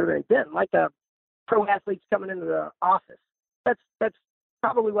continue to do it or they didn't. Like pro athletes coming into the office. That's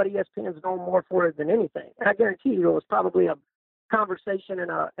probably what ESPN's known more for than anything. And I guarantee you, it was probably a conversation in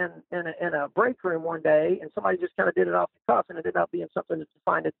a break room one day, and somebody just kind of did it off the cuff, and it ended up being something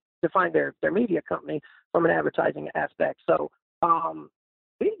to define their media company from an advertising aspect. So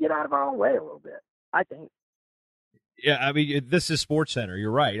we need to get out of our own way a little bit, I think. Yeah, I mean, this is SportsCenter.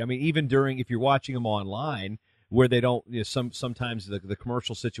 You're right. I mean, even if you're watching them online, where they don't, sometimes the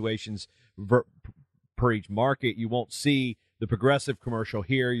commercial situations per each market, you won't see the Progressive commercial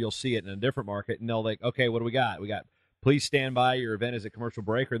here. You'll see it in a different market, and they'll okay, what do we got? We got, please stand by, your event is a commercial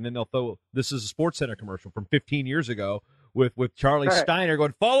break, and then they'll throw, this is a SportsCenter commercial from 15 years ago with Charlie Steiner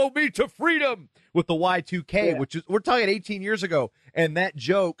going, follow me to freedom, with the Y2K, which is, we're talking 18 years ago. And that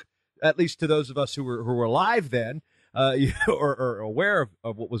joke, at least to those of us who were alive then, or aware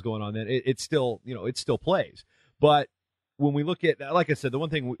of what was going on then, it still, it still plays. But when we look at, like I said, the one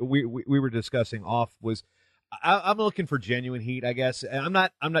thing we were discussing off was, I'm looking for genuine heat, I guess. And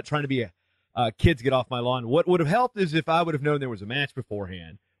I'm not trying to be kids get off my lawn. What would have helped is if I would have known there was a match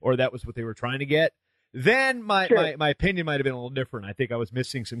beforehand, or that was what they were trying to get. Then my opinion might have been a little different. I think I was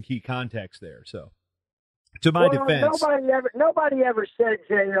missing some key context there. So, to my defense, nobody ever said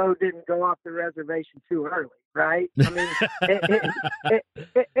J.O. didn't go off the reservation too early, right? I mean,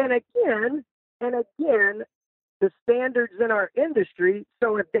 and again, the standards in our industry.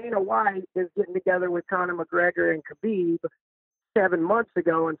 So if Dana White is getting together with Conor McGregor and Khabib 7 months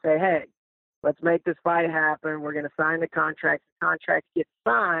ago and say, hey, let's make this fight happen, we're going to sign the contract. The contract gets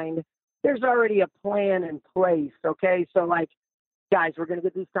signed. There's already a plan in place, okay? So, like, guys, we're going to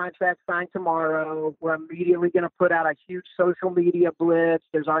get these contracts signed tomorrow. We're immediately going to put out a huge social media blitz.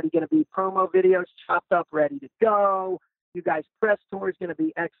 There's already going to be promo videos chopped up, ready to go. You guys' press tour is going to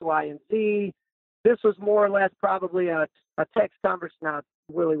be X, Y, and Z. This was more or less probably a text conversation. Now,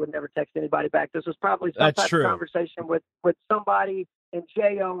 Willie would never text anybody back. This was probably some type of conversation with somebody and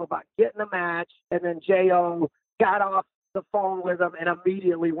J.O. about getting a match, and then J.O. got off the phone with him and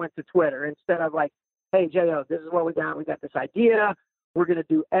immediately went to Twitter instead of like, hey, J.O., this is what we got. We got this idea. We're going to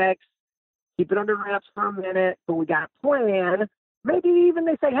do X. Keep it under wraps for a minute, but we got a plan. Maybe even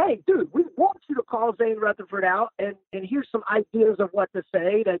they say, hey, dude, we want you to call Zane Rutherford out and here's some ideas of what to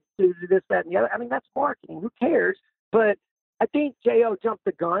say to do this, that, and the other. I mean, that's marketing. Who cares? But I think J.O. jumped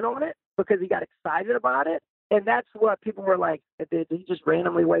the gun on it because he got excited about it. And that's what people were like, did he just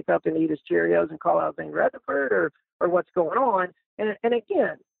randomly wake up and eat his Cheerios and call out Zane Rutherford or what's going on? And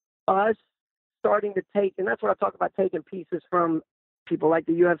again, us starting to take, and that's what I talk about, taking pieces from people like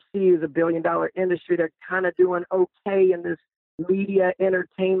the UFC is $1 billion industry. They're kind of doing okay in this media,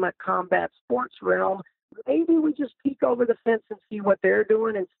 entertainment, combat sports realm. Maybe we just peek over the fence and see what they're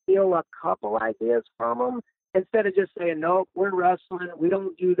doing and steal a couple ideas from them instead of just saying, nope, we're wrestling, we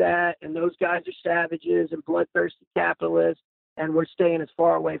don't do that, and those guys are savages and bloodthirsty capitalists, and we're staying as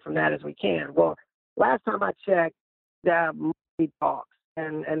far away from that as we can. Well, last time I checked, that money talks,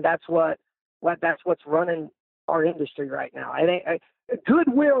 and that's what's running our industry right now.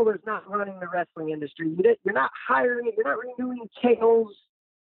 Goodwill is not running the wrestling industry. You're not hiring, you're not renewing tails.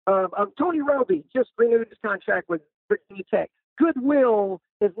 Tony Roby just renewed his contract with Virginia Tech. Goodwill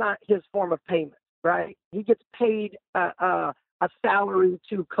is not his form of payment, right? He gets paid a salary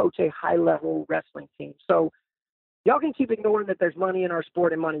to coach a high-level wrestling team. So y'all can keep ignoring that there's money in our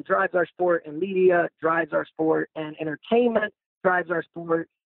sport, and money drives our sport, and media drives our sport, and entertainment drives our sport,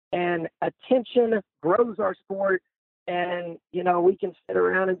 and attention grows our sport. And, we can sit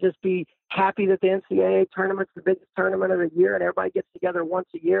around and just be happy that the NCAA tournament's the biggest tournament of the year and everybody gets together once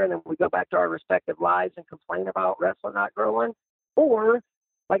a year, and then we go back to our respective lives and complain about wrestling not growing. Or,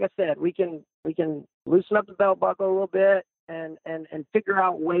 like I said, we can loosen up the belt buckle a little bit and figure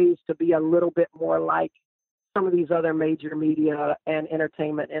out ways to be a little bit more like some of these other major media and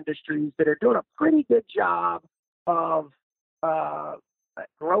entertainment industries that are doing a pretty good job of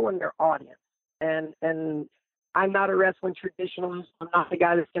growing their audience. And I'm not a wrestling traditionalist. I'm not the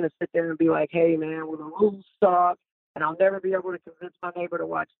guy that's going to sit there and be like, hey, man, well, the rules suck, and I'll never be able to convince my neighbor to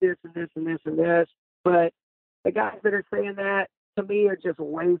watch this and this and this and this. But the guys that are saying that, to me, are just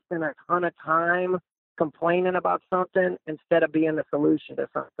wasting a ton of time complaining about something instead of being the solution to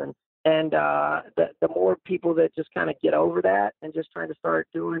something. And the more people that just kind of get over that and just trying to start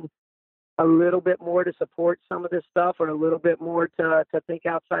doing a little bit more to support some of this stuff, or a little bit more to think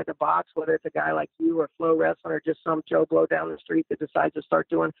outside the box, whether it's a guy like you or Flow Wrestling or just some Joe Blow down the street that decides to start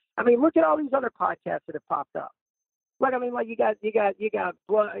doing. I mean, look at all these other podcasts that have popped up. Like you got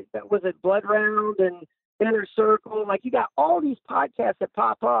Blood Round and Inner Circle. Like, you got all these podcasts that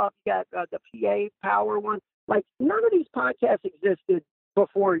pop up. You got the PA Power one. Like, none of these podcasts existed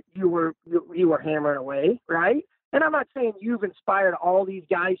before you were hammering away, right? And I'm not saying you've inspired all these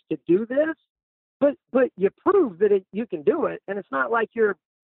guys to do this, but you prove that you can do it. And it's not like you're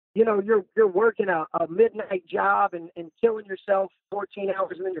working a midnight job and killing yourself 14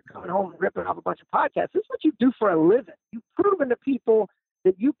 hours and then you're coming home and ripping off a bunch of podcasts. This is what you do for a living. You've proven to people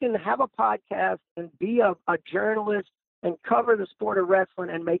that you can have a podcast and be a journalist and cover the sport of wrestling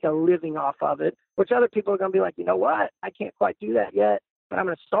and make a living off of it, which other people are going to be like, you know what? I can't quite do that yet, but I'm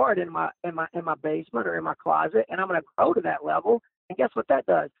going to start in my basement or in my closet, and I'm going to grow to that level. And guess what that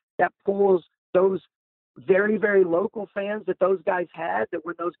does? That pulls those very, very local fans that those guys had, that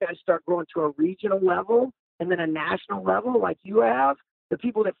when those guys start growing to a regional level and then a national level like you have, the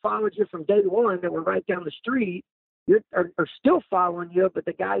people that followed you from day one that were right down the street are still following you, but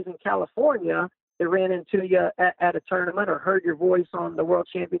the guys in California that ran into you at a tournament or heard your voice on the World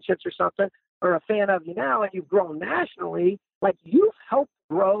Championships or something are a fan of you now, and you've grown nationally. Like, you've helped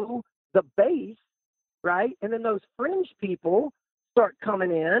grow the base, right? And then those fringe people start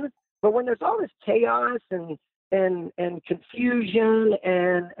coming in. But when there's all this chaos and confusion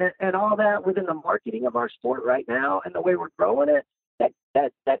and all that within the marketing of our sport right now and the way we're growing it,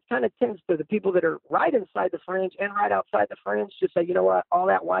 that kind of tends to the people that are right inside the fringe and right outside the fringe just say, you know what, all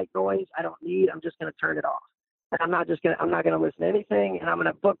that white noise I don't need. I'm just going to turn it off. And I'm not going to listen to anything. And I'm going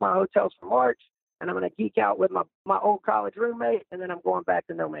to book my hotels for March, and I'm going to geek out with my old college roommate. And then I'm going back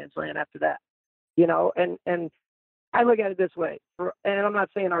to no man's land after that, and I look at it this way, and I'm not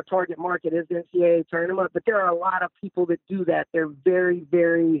saying our target market is the NCAA tournament, but there are a lot of people that do that. They're very,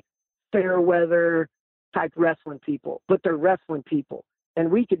 very fair weather type wrestling people, but they're wrestling people. And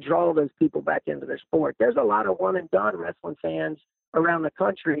we could draw those people back into their sport. There's a lot of one and done wrestling fans around the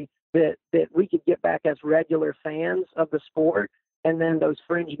country that we could get back as regular fans of the sport. And then those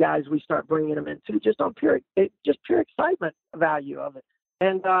fringe guys, we start bringing them into just pure excitement value of it.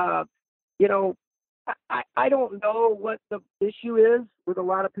 And, I don't know what the issue is with a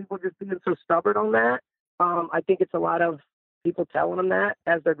lot of people just being so stubborn on that. I think it's a lot of people telling them that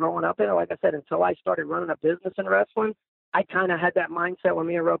as they're growing up in it. Like I said, until I started running a business in wrestling, I kind of had that mindset when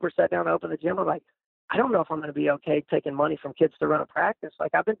me and Roper sat down to open the gym. I'm like, I don't know if I'm going to be okay taking money from kids to run a practice.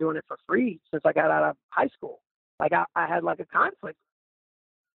 Like, I've been doing it for free since I got out of high school. Like, I had like a conflict.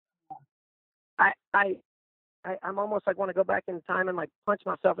 I'm almost like want to go back in time and like punch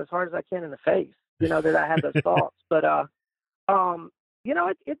myself as hard as I can in the face, that I had those thoughts. But,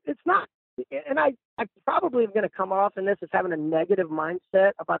 it's not and I probably am going to come off in this as having a negative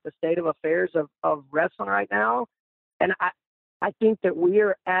mindset about the state of affairs of wrestling right now. And I think that we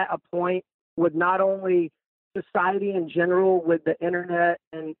are at a point with not only society in general, with the internet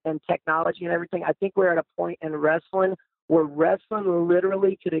and technology and everything, I think we're at a point in wrestling where wrestling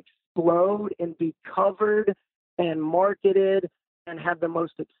literally could explode and be covered and marketed and have the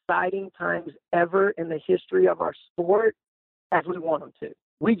most exciting times ever in the history of our sport as we want them to.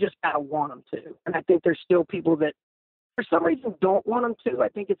 We just gotta want them to. And I think there's still people that for some reason don't want them to. I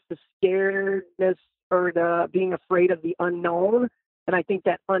think it's the scaredness or the being afraid of the unknown. And I think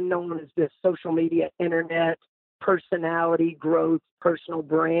that unknown is this social media, internet, personality, growth, personal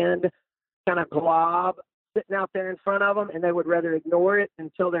brand kind of glob sitting out there in front of them, and they would rather ignore it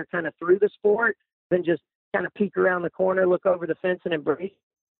until they're kind of through the sport than just kind of peek around the corner, look over the fence, and embrace.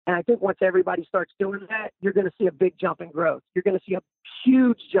 And I think once everybody starts doing that, you're going to see a big jump in growth. You're going to see a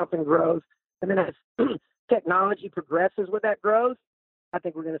huge jump in growth. And then as technology progresses with that growth, I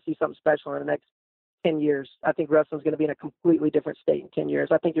think we're going to see something special in the next 10 years. I think wrestling's going to be in a completely different state in 10 years.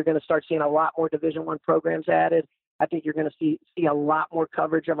 I think you're going to start seeing a lot more Division I programs added. I think you're going to see a lot more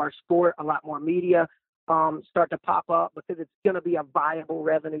coverage of our sport, a lot more media start to pop up, because it's going to be a viable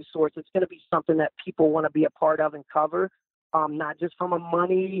revenue source. It's going to be something that people want to be a part of and cover, not just from a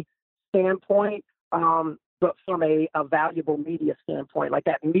money standpoint, but from a valuable media standpoint. Like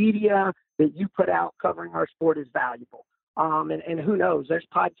that media that you put out covering our sport is valuable. And who knows, there's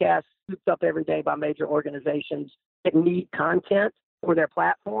podcasts scooped up every day by major organizations that need content for their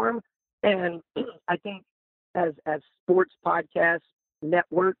platform. And I think as sports podcast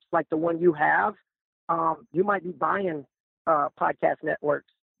networks like the one you have, you might be buying podcast networks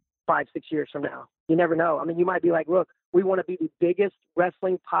 5-6 years from now. You never know. I mean, you might be like, look, we want to be the biggest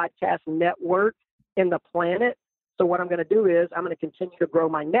wrestling podcast network in the planet. So what I'm going to do is I'm going to continue to grow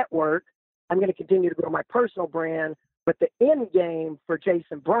my network. I'm going to continue to grow my personal brand. But the end game for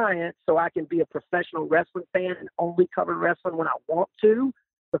Jason Bryant, so I can be a professional wrestling fan and only cover wrestling when I want to,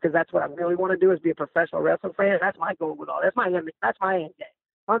 because that's what I really want to do, is be a professional wrestling fan. That's my goal with all. That's my end game.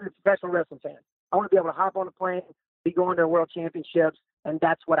 I'm a professional wrestling fan. I want to be able to hop on a plane, be going to world championships, and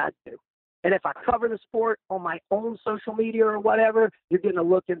that's what I do. And if I cover the sport on my own social media or whatever, you're getting a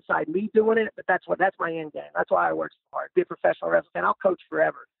look inside me doing it. But that's my end game. That's why I work so hard. Be a professional wrestling fan. I'll coach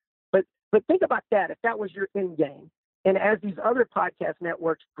forever. But think about that. If that was your end game, and as these other podcast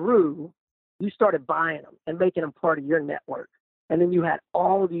networks grew, you started buying them and making them part of your network. And then you had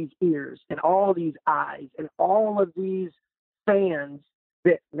all these ears and all these eyes and all of these fans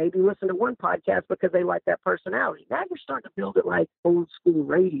that maybe listen to one podcast because they like that personality. Now you're starting to build it like old school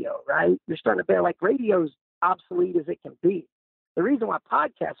radio, right? You're starting to build like radio's obsolete as it can be. The reason why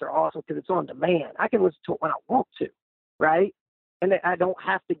podcasts are awesome because it's on demand. I can listen to it when I want to, right? And I don't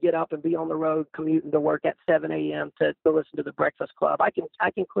have to get up and be on the road commuting to work at 7 a.m. to listen to the Breakfast Club. I can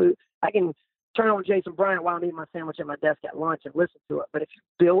turn on Jason Bryant while I'm eating my sandwich at my desk at lunch and listen to it. But if you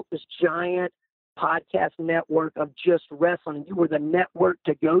built this giant podcast network of just wrestling and you were the network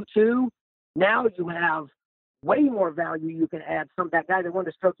to go to, now you have way more value you can add. That guy that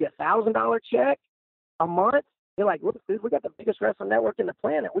wanted to stroke you $1,000 check a month, you're like, look, dude, we got the biggest wrestling network in the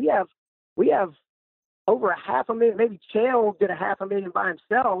planet. We have over 500,000. Maybe Chael did 500,000 by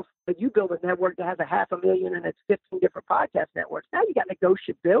himself, but you build a network that has 500,000 and it's 15 different podcast networks. Now you got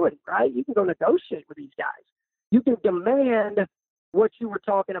negotiability, right? You can go negotiate with these guys. You can demand what you were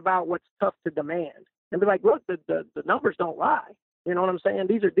talking about, what's tough to demand, and be like, look, the numbers don't lie. You know what I'm saying?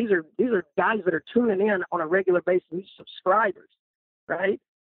 These are guys that are tuning in on a regular basis, these subscribers, right?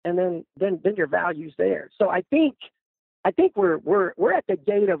 And then your value's there. So I think we're at the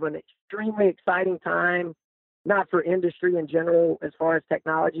gate of an extremely exciting time, not for industry in general as far as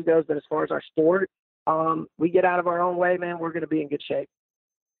technology goes, but as far as our sport. We get out of our own way, man, we're going to be in good shape.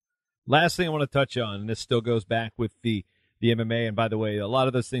 Last thing I want to touch on, and this still goes back with the MMA, and by the way, a lot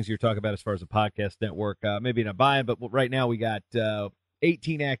of those things you're talking about as far as the podcast network, maybe not buying, but right now we got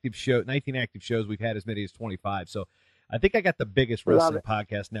 19 active shows. We've had as many as 25. So I think I got the biggest wrestling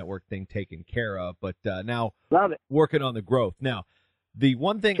podcast network thing taken care of, but now working on the growth. Now, the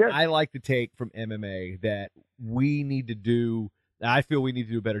one thing I like to take from MMA that we need to do, I feel we need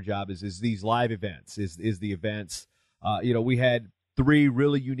to do a better job is these live events, is the events. We had 3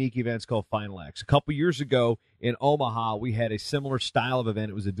 really unique events called Final X. A couple years ago in Omaha, we had a similar style of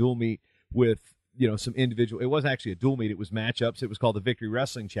event. It was a dual meet with, some individual. It wasn't actually a dual meet. It was matchups. It was called the Victory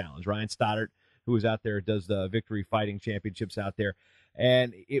Wrestling Challenge. Ryan Stoddard, who was out there, does the Victory Fighting Championships out there.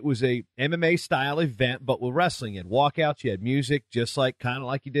 And it was a MMA style event, but with wrestling in. Walkouts, you had music, just kind of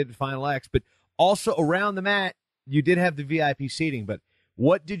like you did at Final X. But also around the mat, you did have the VIP seating. But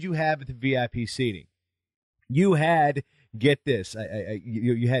what did you have at the VIP seating? You had, get this,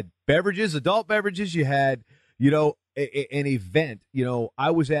 you had beverages, adult beverages. You had, an event. I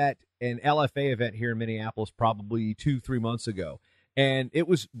was at an LFA event here in Minneapolis probably 2-3 months ago, and it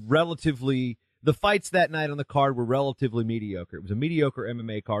was relatively, the fights that night on the card were relatively mediocre. It was a mediocre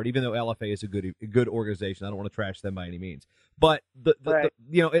MMA card, even though LFA is a good organization. I don't want to trash them by any means, but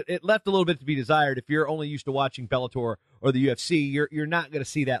it left a little bit to be desired. If you're only used to watching Bellator or the UFC, you're not going to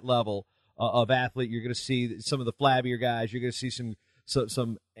see that level of athlete. You're going to see some of the flabbier guys. You're going to see some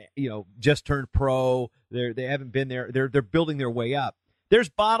just turned pro. They haven't been there. They're building their way up. There's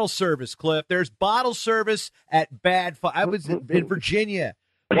bottle service, Cliff. There's bottle service at Bad Fight. I was in Virginia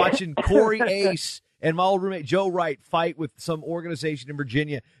watching Corey Ace and my old roommate Joe Wright fight with some organization in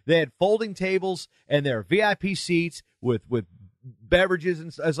Virginia. They had folding tables and their VIP seats with beverages,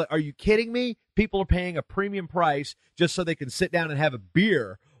 and I was like, are you kidding me? People are paying a premium price just so they can sit down and have a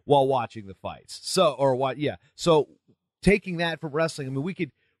beer while watching the fights. So taking that from wrestling, I mean, we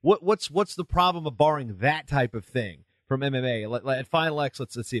could. What's the problem of borrowing that type of thing from MMA? At Final X,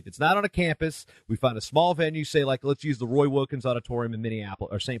 let's see if it's not on a campus. We find a small venue, say let's use the Roy Wilkins Auditorium in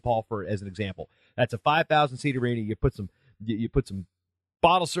Minneapolis or St. Paul as an example. That's a 5,000 seat arena. You put some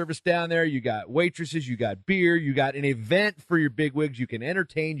bottle service down there. You got waitresses. You got beer. You got an event for your bigwigs. You can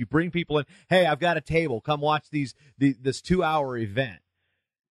entertain. You bring people in. Hey, I've got a table. Come watch this 2-hour event.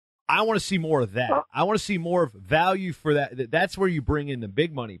 I want to see more of that. I want to see more of value for that. That's where you bring in the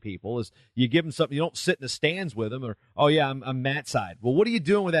big money people. Is you give them something. You don't sit in the stands with them, or I'm mat side. Well, what are you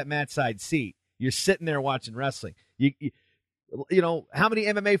doing with that mat side seat? You're sitting there watching wrestling. You how many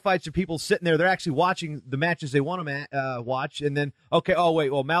MMA fights are people sitting there? They're actually watching the matches they want to watch, and then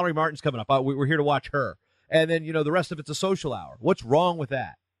Mallory Martin's coming up. We're here to watch her, and then the rest of it's a social hour. What's wrong with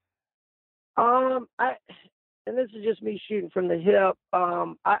that? And this is just me shooting from the hip.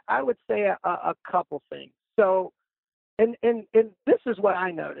 I would say a couple things. So, and this is what I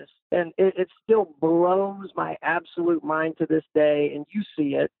noticed, and it still blows my absolute mind to this day. And you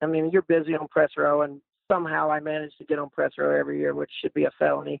see it. I mean, you're busy on press row, and somehow I manage to get on press row every year, which should be a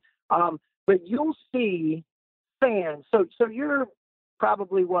felony. But you'll see fans. So you're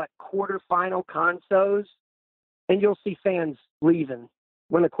probably quarterfinal consos, and you'll see fans leaving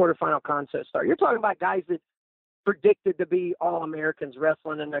when the quarterfinal consos start. You're talking about guys that predicted to be All-Americans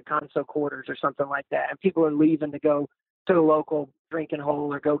wrestling in their console quarters or something like that. And people are leaving to go to the local drinking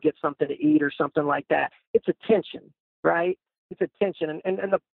hole or go get something to eat or something like that. It's attention, right? It's attention. And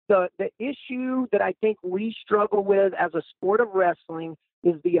the issue that I think we struggle with as a sport of wrestling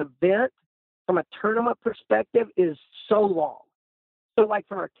is the event from a tournament perspective is so long. So,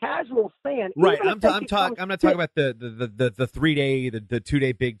 from a casual fan, right? I'm not talking about the 3-day, the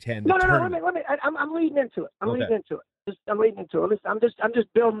 2-day Big Ten. No. Let me. I'm leading into it. I'm leading into it. I'm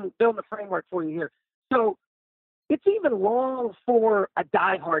just building the framework for you here. So, it's even long for a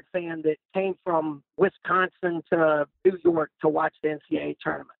diehard fan that came from Wisconsin to New York to watch the NCAA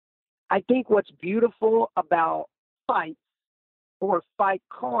tournament. I think what's beautiful about fights or fight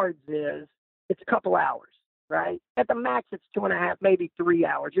cards is it's a couple hours. Right? At the max, it's 2.5, maybe 3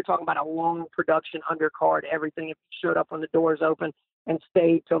 hours. You're talking about a long production undercard, everything. If you showed up when the doors open and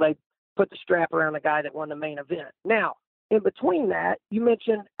stayed till they put the strap around the guy that won the main event. Now, in between that, you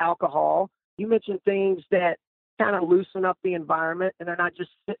mentioned alcohol. You mentioned things that kind of loosen up the environment, and they're not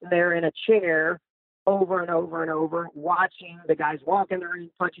just sitting there in a chair over and over and over watching the guys walk in the ring,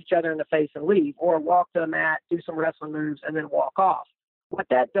 punch each other in the face and leave, or walk to the mat, do some wrestling moves, and then walk off. What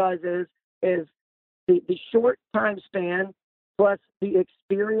that does is the short time span plus the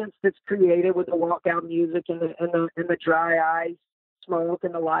experience that's created with the walkout music and the dry eyes, smoke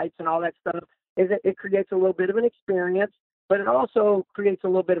and the lights and all that stuff is that it creates a little bit of an experience, but it also creates a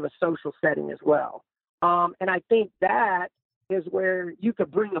little bit of a social setting as well. And I think that is where you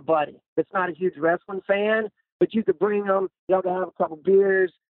could bring a buddy that's not a huge wrestling fan, but you could bring them, y'all can have a couple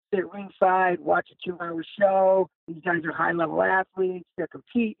beers, sit ringside, watch a 2-hour show. These guys are high-level athletes. They're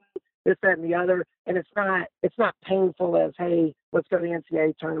competing. This, that, and the other, and it's not painful as, hey, let's go to the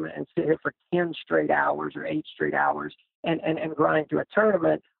NCAA tournament and sit here for 10 straight hours or 8 straight hours and grind through a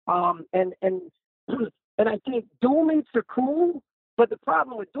tournament. And I think dual meets are cool, but the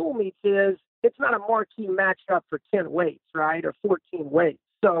problem with dual meets is it's not a marquee matchup for 10 weights, right, or 14 weights.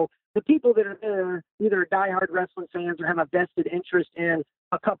 So the people that are there either are diehard wrestling fans or have a vested interest in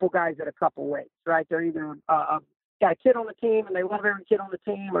a couple guys at a couple weights, right? They're either got a kid on the team and they love every kid on the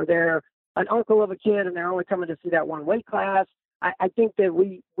team, or they're an uncle of a kid and they're only coming to see that one weight class. I think that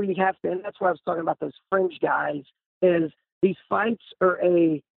we have to, and that's why I was talking about those fringe guys, is these fights are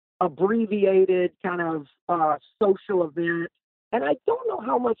a abbreviated kind of social event And I don't know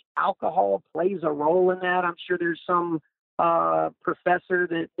how much alcohol plays a role in that. I'm sure there's some professor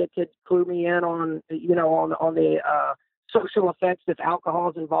that could clue me in on, on the social effects if alcohol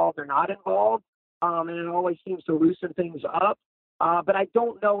is involved or not involved. And it always seems to loosen things up. But I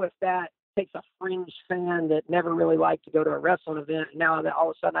don't know if that takes a fringe fan that never really liked to go to a wrestling event. Now that all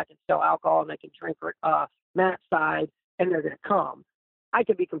of a sudden I can sell alcohol and they can drink Matt's side and they're going to come. I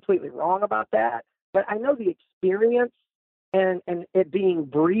could be completely wrong about that, but I know the experience and it being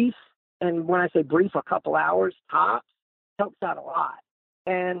brief. And when I say brief, a couple hours tops helps out a lot.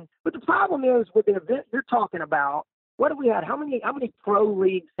 But the problem is with the event you're talking about, what have we had? How many pro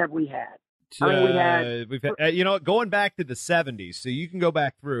leagues have we had? We've had, going back to the 70s, so you can go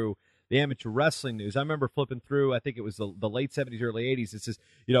back through the amateur wrestling news. I remember flipping through, I think it was the late 70s, early 80s. It says,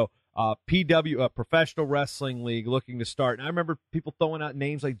 PW, Professional Wrestling League, looking to start. And I remember people throwing out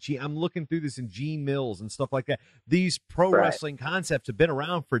names like I'm looking through this in Gene Mills and stuff like that. These pro wrestling concepts have been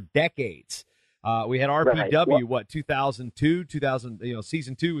around for decades. We had RPW, 2002, 2000,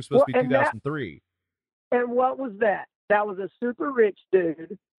 season 2 was supposed to be 2003. And what was that? That was a super rich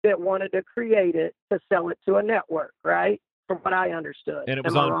dude that wanted to create it to sell it to a network, right? From what I understood. And it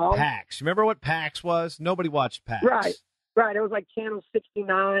was on PAX. Remember what PAX was? Nobody watched PAX. Right. It was like Channel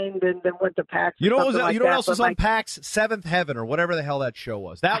 69, then went to PAX. You know what else was on PAX? Seventh Heaven or whatever the hell that show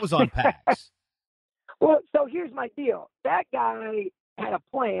was. That was on PAX. Well, so here's my deal. That guy had a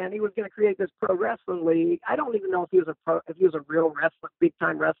plan. He was going to create this pro wrestling league. I don't even know if he was a real big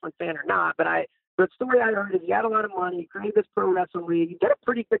time wrestling fan or not. But the story I heard is he had a lot of money. He created this pro wrestling league. He did a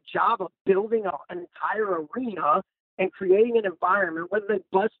pretty good job of building an entire arena and creating an environment, whether they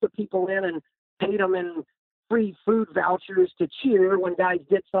bust the people in and paid them in free food vouchers to cheer when guys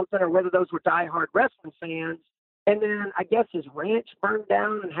did something, or whether those were diehard wrestling fans. And then I guess his ranch burned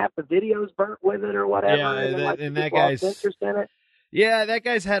down and half the videos burnt with it or whatever. Yeah, and that guy's interest in it. Yeah, that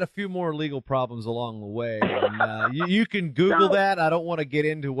guy's had a few more legal problems along the way. And, you can Google that. I don't want to get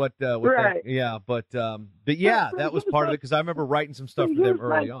into what right. that. Yeah, but yeah, that was part of it because I remember writing some stuff for them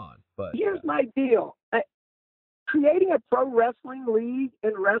early on. But here's my deal. Creating a pro wrestling league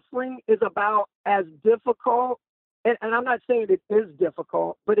in wrestling is about as difficult, and I'm not saying it is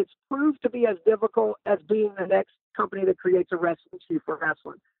difficult, but it's proved to be as difficult as being the next company that creates a wrestling shoe for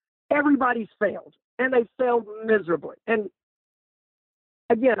wrestling. Everybody's failed, and they failed miserably. And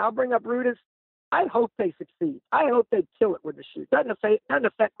again, I'll bring up Rudis. I hope they succeed. I hope they kill it with the shoe. Doesn't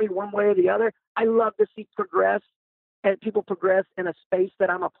affect me one way or the other. I love to see people progress in a space that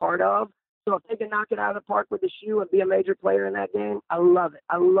I'm a part of. So if they can knock it out of the park with the shoe and be a major player in that game, I love it.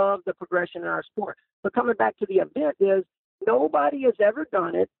 I love the progression in our sport. But coming back to the event is nobody has ever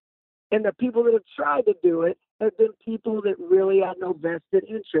done it, and the people that have tried to do it have been people that really had no vested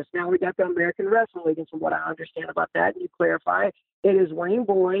interest. Now we got the American Wrestling League, and from what I understand about that, and you clarify, it is Wayne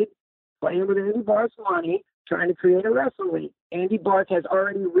Boyd playing with Andy Barth's money, trying to create a wrestling league. Andy Barth has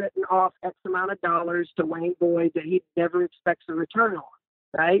already written off X amount of dollars to Wayne Boyd that he never expects a return on.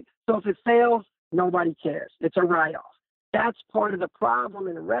 Right? So if it fails, nobody cares. It's a write-off. That's part of the problem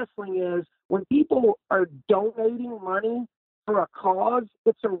in wrestling is when people are donating money for a cause,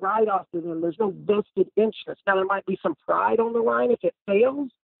 it's a write-off to them. There's no vested interest. Now, there might be some pride on the line if it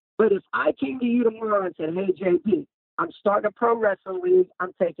fails, but if I came to you tomorrow and said, hey, JP, I'm starting a pro wrestling league.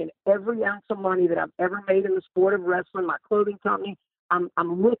 I'm taking every ounce of money that I've ever made in the sport of wrestling, my clothing company,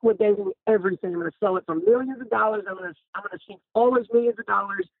 I'm liquidating everything. I'm going to sell it for millions of dollars. I'm going to sink all those millions of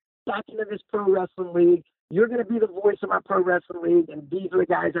dollars back into this pro wrestling league. You're going to be the voice of my pro wrestling league, and these are the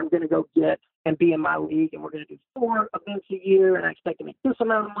guys I'm going to go get and be in my league. And we're going to do 4 events a year, and I expect to make this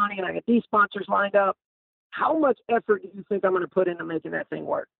amount of money, and I get these sponsors lined up. How much effort do you think I'm going to put into making that thing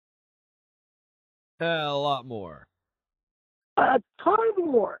work? A lot more. A ton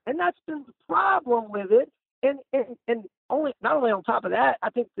more, and that's been the problem with it. And not only on top of that, I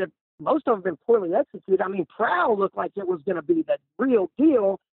think that most of them have been poorly executed. I mean, Prowl looked like it was going to be the real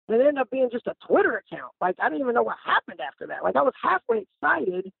deal, and it ended up being just a Twitter account. Like, I didn't even know what happened after that. Like, I was halfway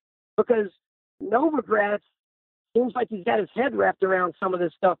excited because Novogratz seems like he's got his head wrapped around some of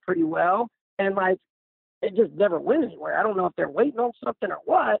this stuff pretty well, and, like, it just never went anywhere. I don't know if they're waiting on something or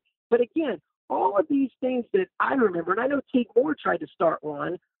what, but again, all of these things that I remember, and I know Teague Moore tried to start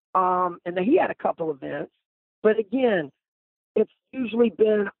one, and then he had a couple events. But again, it's usually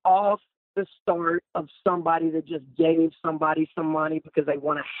been off the start of somebody that just gave somebody some money because they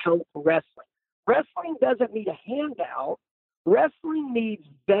want to help wrestling. Wrestling doesn't need a handout. Wrestling needs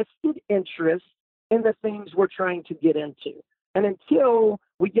vested interest in the things we're trying to get into. And until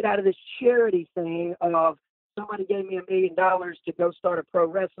we get out of this charity thing of somebody gave me $1 million to go start a pro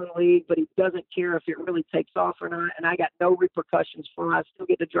wrestling league, but he doesn't care if it really takes off or not, and I got no repercussions for it. I still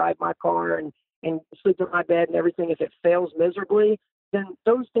get to drive my car and sleep in my bed and everything. If it fails miserably, then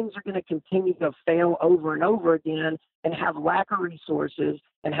those things are going to continue to fail over and over again and have lack of resources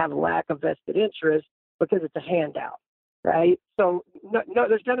and have lack of vested interest because it's a handout, right? So no,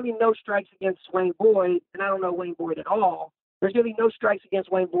 there's going to be no strikes against Wayne Boyd, and I don't know Wayne Boyd at all. There's going to be no strikes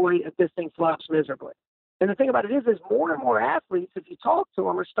against Wayne Boyd if this thing flops miserably. And the thing about it is more and more athletes, if you talk to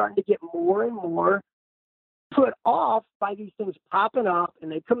them, are starting to get more and more put off by these things popping up,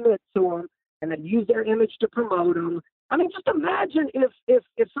 and they commit to them, and they use their image to promote them. I mean, just imagine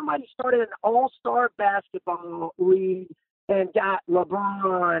if somebody started an all-star basketball league and got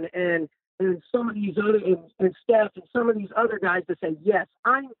LeBron and some of these other and Steph and some of these other guys to say, yes,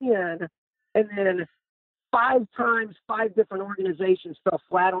 I'm in, and then 5 times 5 different organizations fell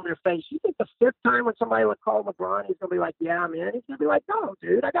flat on their face. You think the 5th time when somebody would call LeBron, he's going to be like, yeah, I'm in? He's going to be like, no,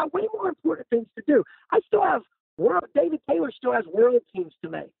 dude, I got way more important things to do. David Taylor still has world teams to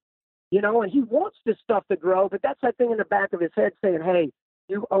make, and he wants this stuff to grow, but that's that thing in the back of his head saying, hey,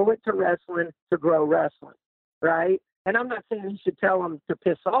 you owe it to wrestling to grow wrestling, right? And I'm not saying he should tell him to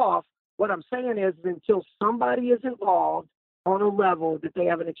piss off. What I'm saying is until somebody is involved on a level that they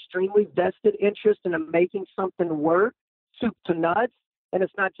have an extremely vested interest in making something work, soup to nuts, and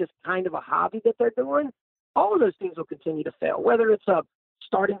it's not just kind of a hobby that they're doing, all of those things will continue to fail, whether it's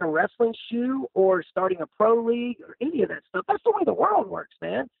starting a wrestling shoe or starting a pro league or any of that stuff. That's the way the world works,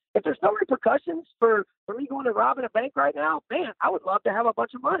 man. If there's no repercussions for me going to robbing a bank right now, man, I would love to have a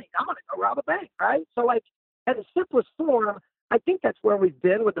bunch of money. I'm going to go rob a bank, right? So, like, at the simplest form, I think that's where we've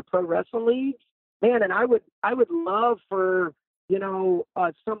been with the pro wrestling leagues. Man, and I would love for,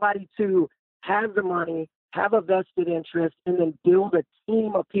 somebody to have the money, have a vested interest, and then build a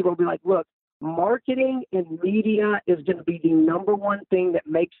team of people. Be like, look, marketing and media is going to be the number one thing that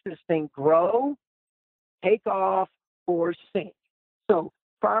makes this thing grow, take off, or sink. So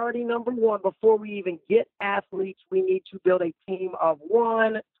priority number one, before we even get athletes, we need to build a team of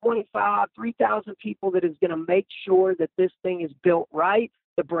 25, 3,000 people that is going to make sure that this thing is built right,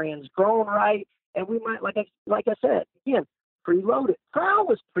 the brand's grown right, and we might, like I said, again, preload it. Prowl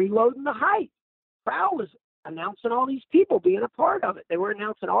was preloading the hype. Prowl was announcing all these people being a part of it. They were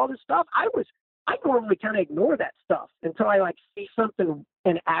announcing all this stuff. I normally kind of ignore that stuff until I see something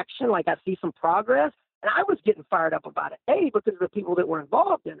in action, like I see some progress, and I was getting fired up about it, because of the people that were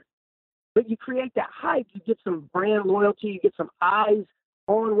involved in it. But you create that hype, you get some brand loyalty, you get some eyes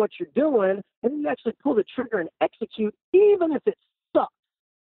on what you're doing, and then you actually pull the trigger and execute, even if it sucks,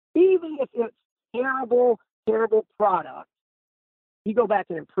 even if it's terrible product. You go back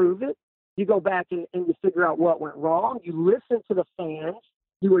and improve it. You go back and you figure out what went wrong. You listen to the fans.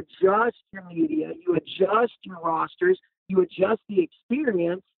 You adjust your media. You adjust your rosters. You adjust the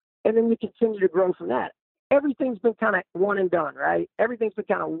experience, and then you continue to grow from that. Everything's been kind of one and done, right? Everything's been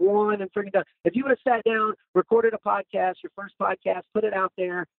kind of one and freaking done. If you would have sat down, recorded a podcast, your first podcast, put it out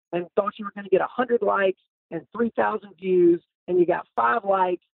there, and thought you were going to get 100 likes and 3,000 views, and you got 5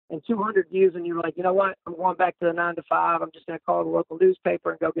 likes and 200 views, and you're like, you know what? I'm going back to the 9 to 5. I'm just going to call the local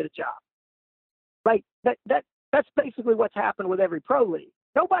newspaper and go get a job. Like that's basically what's happened with every pro league.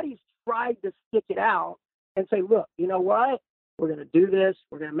 Nobody's tried to stick it out and say, look, you know what? We're going to do this.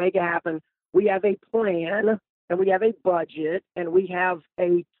 We're going to make it happen. We have a plan, and we have a budget, and we have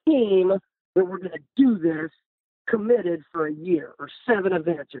a team that we're going to do this committed for a year or 7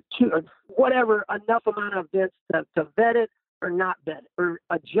 events or 2 or whatever, enough amount of events to vet it or not vet it or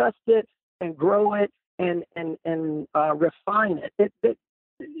adjust it and grow it and refine it.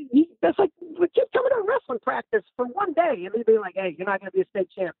 That's like just coming to wrestling practice for one day and being like, hey, you're not going to be a state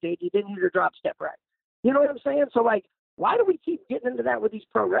champ, dude. You didn't hit your drop step right. You know what I'm saying? So, like, why do we keep getting into that with these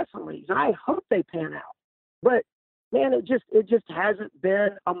pro wrestling leagues? And I hope they pan out. But, man, it just hasn't been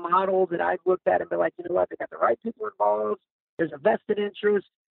a model that I've looked at and been like, you know what, they got the right people involved. There's a vested interest.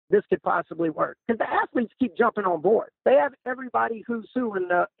 This could possibly work. Because the athletes keep jumping on board. They have everybody who's who in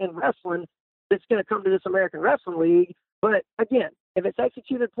wrestling that's going to come to this American Wrestling League. But, again, if it's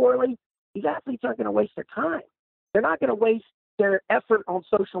executed poorly, these athletes aren't going to waste their time. They're not going to waste their effort on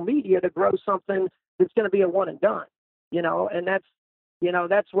social media to grow something that's going to be a one and done, and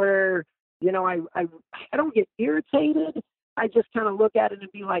that's where, I don't get irritated. I just kind of look at it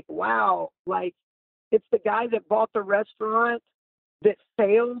and be like, wow, like it's the guy that bought the restaurant that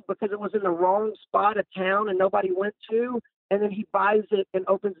failed because it was in the wrong spot of town and nobody went to, and then he buys it and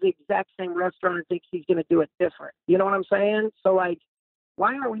opens the exact same restaurant and thinks he's going to do it different. You know what I'm saying? So, like,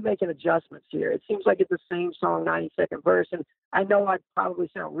 why aren't we making adjustments here? It seems like it's the same song, 90-second verse. And I know I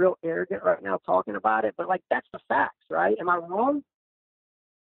probably sound real arrogant right now talking about it, but like, that's the facts, right? Am I wrong?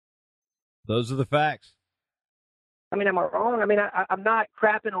 Those are the facts. I mean, am I wrong? I mean, I'm not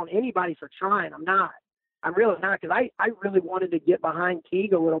crapping on anybody for trying. I'm not. I'm really not, because I really wanted to get behind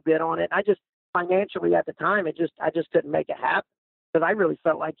Teague a little bit on it. I just financially at the time, I just couldn't make it happen, because I really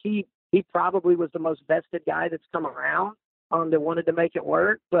felt like he probably was the most vested guy that's come around that wanted to make it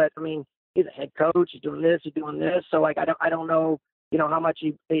work. But I mean, he's a head coach. He's doing this. He's doing this. So like, I don't know, how much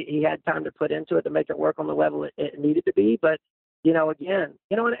he had time to put into it to make it work on the level it needed to be. But again,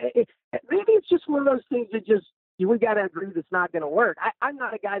 maybe it's just one of those things that just, we got to agree that's not going to work. I'm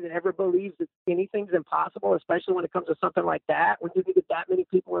not a guy that ever believes that anything's impossible, especially when it comes to something like that, when you get that many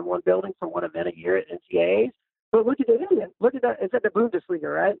people in one building for one event a year at NCAAs. But look at the Indian. Look at that. It's at the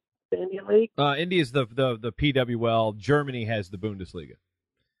Bundesliga, right? The Indian League. India is the PWL. Germany has the Bundesliga.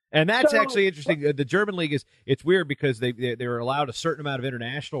 And that's actually interesting. The German league it's weird because they're allowed a certain amount of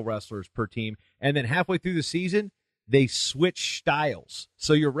international wrestlers per team. And then halfway through the season, they switch styles.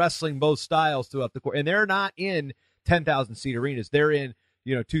 So you're wrestling both styles throughout the course. And they're not in 10,000 seat arenas. They're in,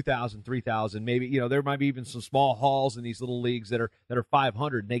 2,000, 3,000, maybe, there might be even some small halls in these little leagues that are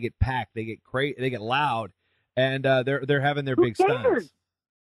 500, and they get packed, they get loud, and they're having their big stunts.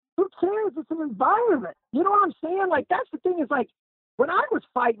 Who cares? It's an environment. You know what I'm saying? Like, that's the thing, is like, when I was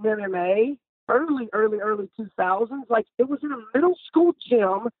fighting MMA early 2000s, like, it was in a middle school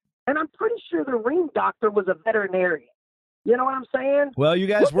gym, and I'm pretty sure the ring doctor was a veterinarian. You know what I'm saying? Well, you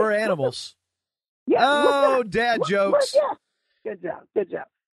guys were animals. Yeah. Dad jokes. Yeah. Good job.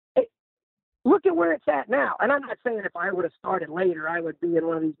 Hey, look at where it's at now. And I'm not saying if I would have started later, I would be in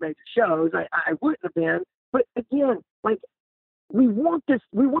one of these major shows. I wouldn't have been. But again, like, we want to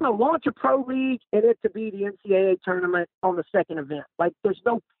launch a pro league and it to be the NCAA tournament on the second event. Like, there's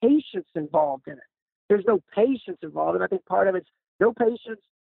no patience involved in it. There's no patience involved. And I think part of it's no patience,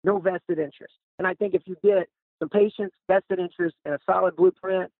 no vested interest. And I think if you get some patience, vested interest, and a solid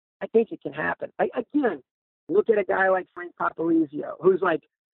blueprint, I think it can happen. Again, look at a guy like Frank Popolizio, who's like,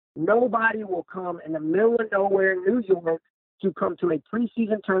 nobody will come in the middle of nowhere, New York, to come to a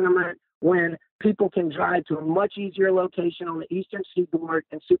preseason tournament when people can drive to a much easier location on the Eastern Seaboard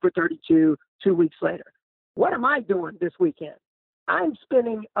and Super 32 2 weeks later. What am I doing this weekend? I'm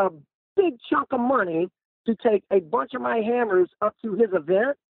spending a big chunk of money to take a bunch of my hammers up to his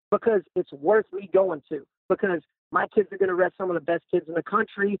event because it's worth me going to, because my kids are going to wrestle some of the best kids in the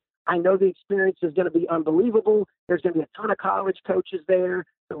country. I know the experience is going to be unbelievable. There's going to be a ton of college coaches there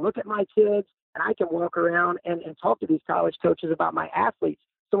to look at my kids, and I can walk around and talk to these college coaches about my athletes.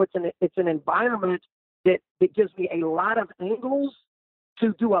 So it's an environment that gives me a lot of angles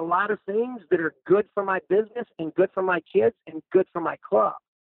to do a lot of things that are good for my business and good for my kids and good for my club.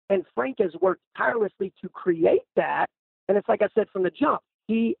 And Frank has worked tirelessly to create that. And it's like I said from the jump,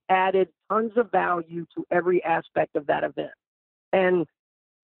 he added tons of value to every aspect of that event. And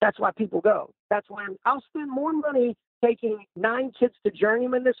that's why people go. That's why I'll spend more money taking 9 kids to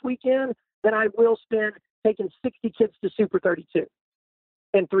Journeyman this weekend than I will spend taking 60 kids to Super 32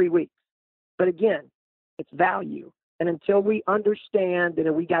 in 3 weeks. But again, it's value. And until we understand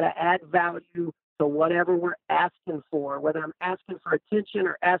that we got to add value to whatever we're asking for, whether I'm asking for attention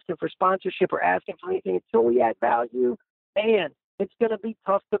or asking for sponsorship or asking for anything, until we add value, man, it's going to be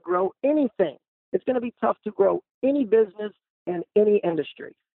tough to grow anything. It's going to be tough to grow any business and any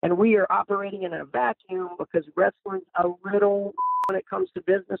industry. And we are operating in a vacuum because wrestling's a little when it comes to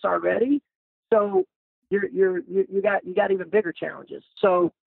business already. So you got even bigger challenges.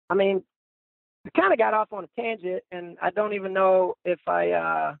 So, I mean, I kind of got off on a tangent, and I don't even know if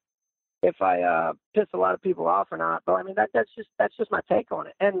I piss a lot of people off or not. But I mean, that's just my take on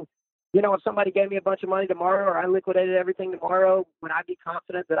it. And if somebody gave me a bunch of money tomorrow, or I liquidated everything tomorrow, would I be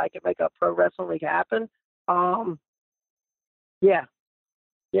confident that I could make a pro wrestling league happen? Yeah,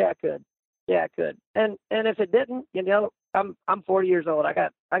 I could. Yeah, I could. And if it didn't, I'm 40 years old. I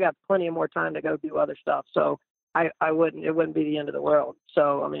got plenty of more time to go do other stuff. So it wouldn't be the end of the world.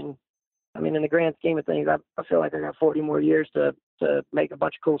 So I mean, in the grand scheme of things, I feel like I got 40 more years to make a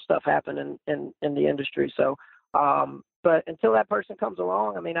bunch of cool stuff happen in the industry. So, but until that person comes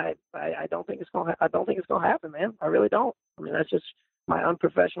along, I mean, I don't think it's gonna happen, man. I really don't. I mean, that's just my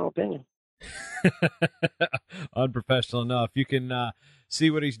unprofessional opinion. Unprofessional enough. You can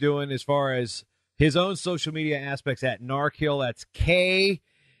see what he's doing as far as his own social media aspects at Narkill. That's K.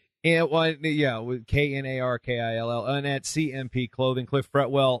 With KNARKILL, and at CMP Clothing. Cliff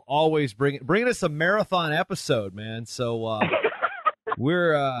Fretwell always bringing us a marathon episode, man. So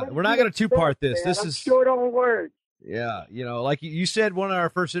we're not going to two-part this. Man, I'm short on words. Yeah, like you said, one of our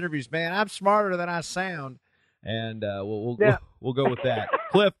first interviews, man, I'm smarter than I sound, and we'll go with that.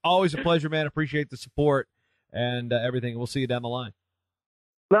 Cliff, always a pleasure, man. Appreciate the support and everything. We'll see you down the line.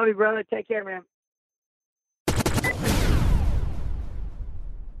 Love you, brother. Take care, man.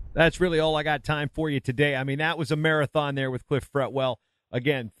 That's really all I got time for you today. I mean, that was a marathon there with Cliff Fretwell.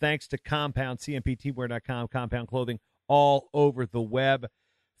 Again, thanks to Compound, CMPteamwear.com, Compound Clothing, all over the web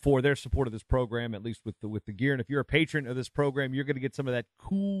for their support of this program, at least with the gear. And if you're a patron of this program, you're going to get some of that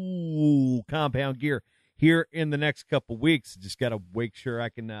cool Compound gear here in the next couple weeks. Just got to make sure I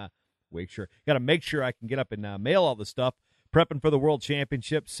can get up and mail all the stuff. Prepping for the World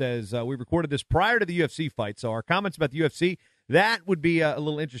Championship says we recorded this prior to the UFC fight, so our comments about the UFC, that would be a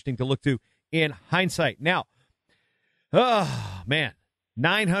little interesting to look to in hindsight. Now,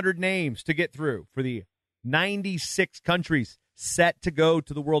 900 names to get through for the 96 countries set to go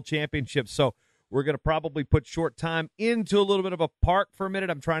to the World Championship. So we're going to probably put short time into a little bit of a park for a minute.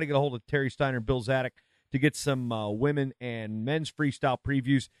 I'm trying to get a hold of Terry Steiner and Bill Zadek to get some women and men's freestyle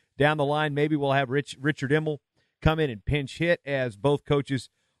previews down the line. Maybe we'll have Richard Immel come in and pinch hit as both coaches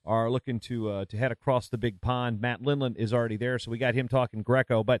are looking to head across the big pond. Matt Lindland is already there, so we got him talking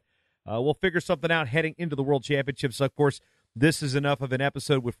Greco. But we'll figure something out heading into the World Championships. So, of course, this is enough of an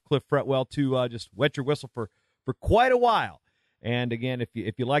episode with Cliff Fretwell to just wet your whistle for quite a while. And, again, if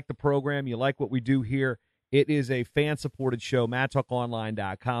you like the program, you like what we do here, it is a fan-supported show,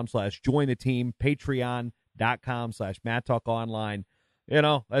 MadTalkOnline.com/join the team, Patreon.com/MadTalkOnline.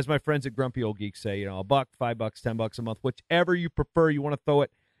 As my friends at Grumpy Old Geek say, $1, $5, $10 a month, whichever you prefer, you want to throw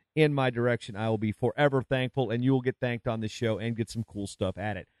it in my direction. I will be forever thankful, and you will get thanked on this show and get some cool stuff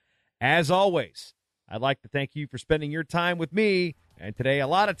at it. As always, I'd like to thank you for spending your time with me, and today a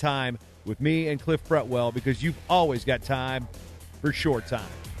lot of time with me and Cliff Fretwell, because you've always got time for short time.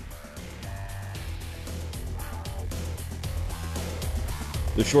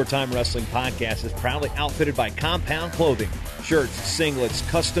 The Short Time Wrestling Podcast is proudly outfitted by Compound Clothing. Shirts, singlets,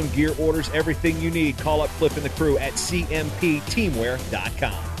 custom gear orders, everything you need. Call up Cliff and the crew at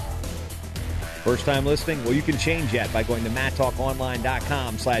cmpteamwear.com. First time listening? Well, you can change that by going to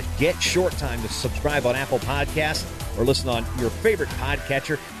MadTalkOnline.com/get-short-time to subscribe on Apple Podcasts or listen on your favorite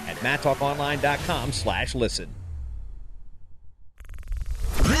podcatcher at MadTalkOnline.com/listen.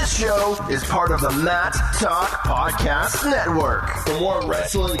 This show is part of the Matt Talk Podcast Network. For more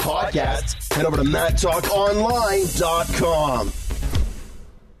wrestling podcasts, head over to MadTalkOnline.com.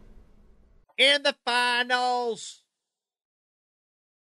 In the finals,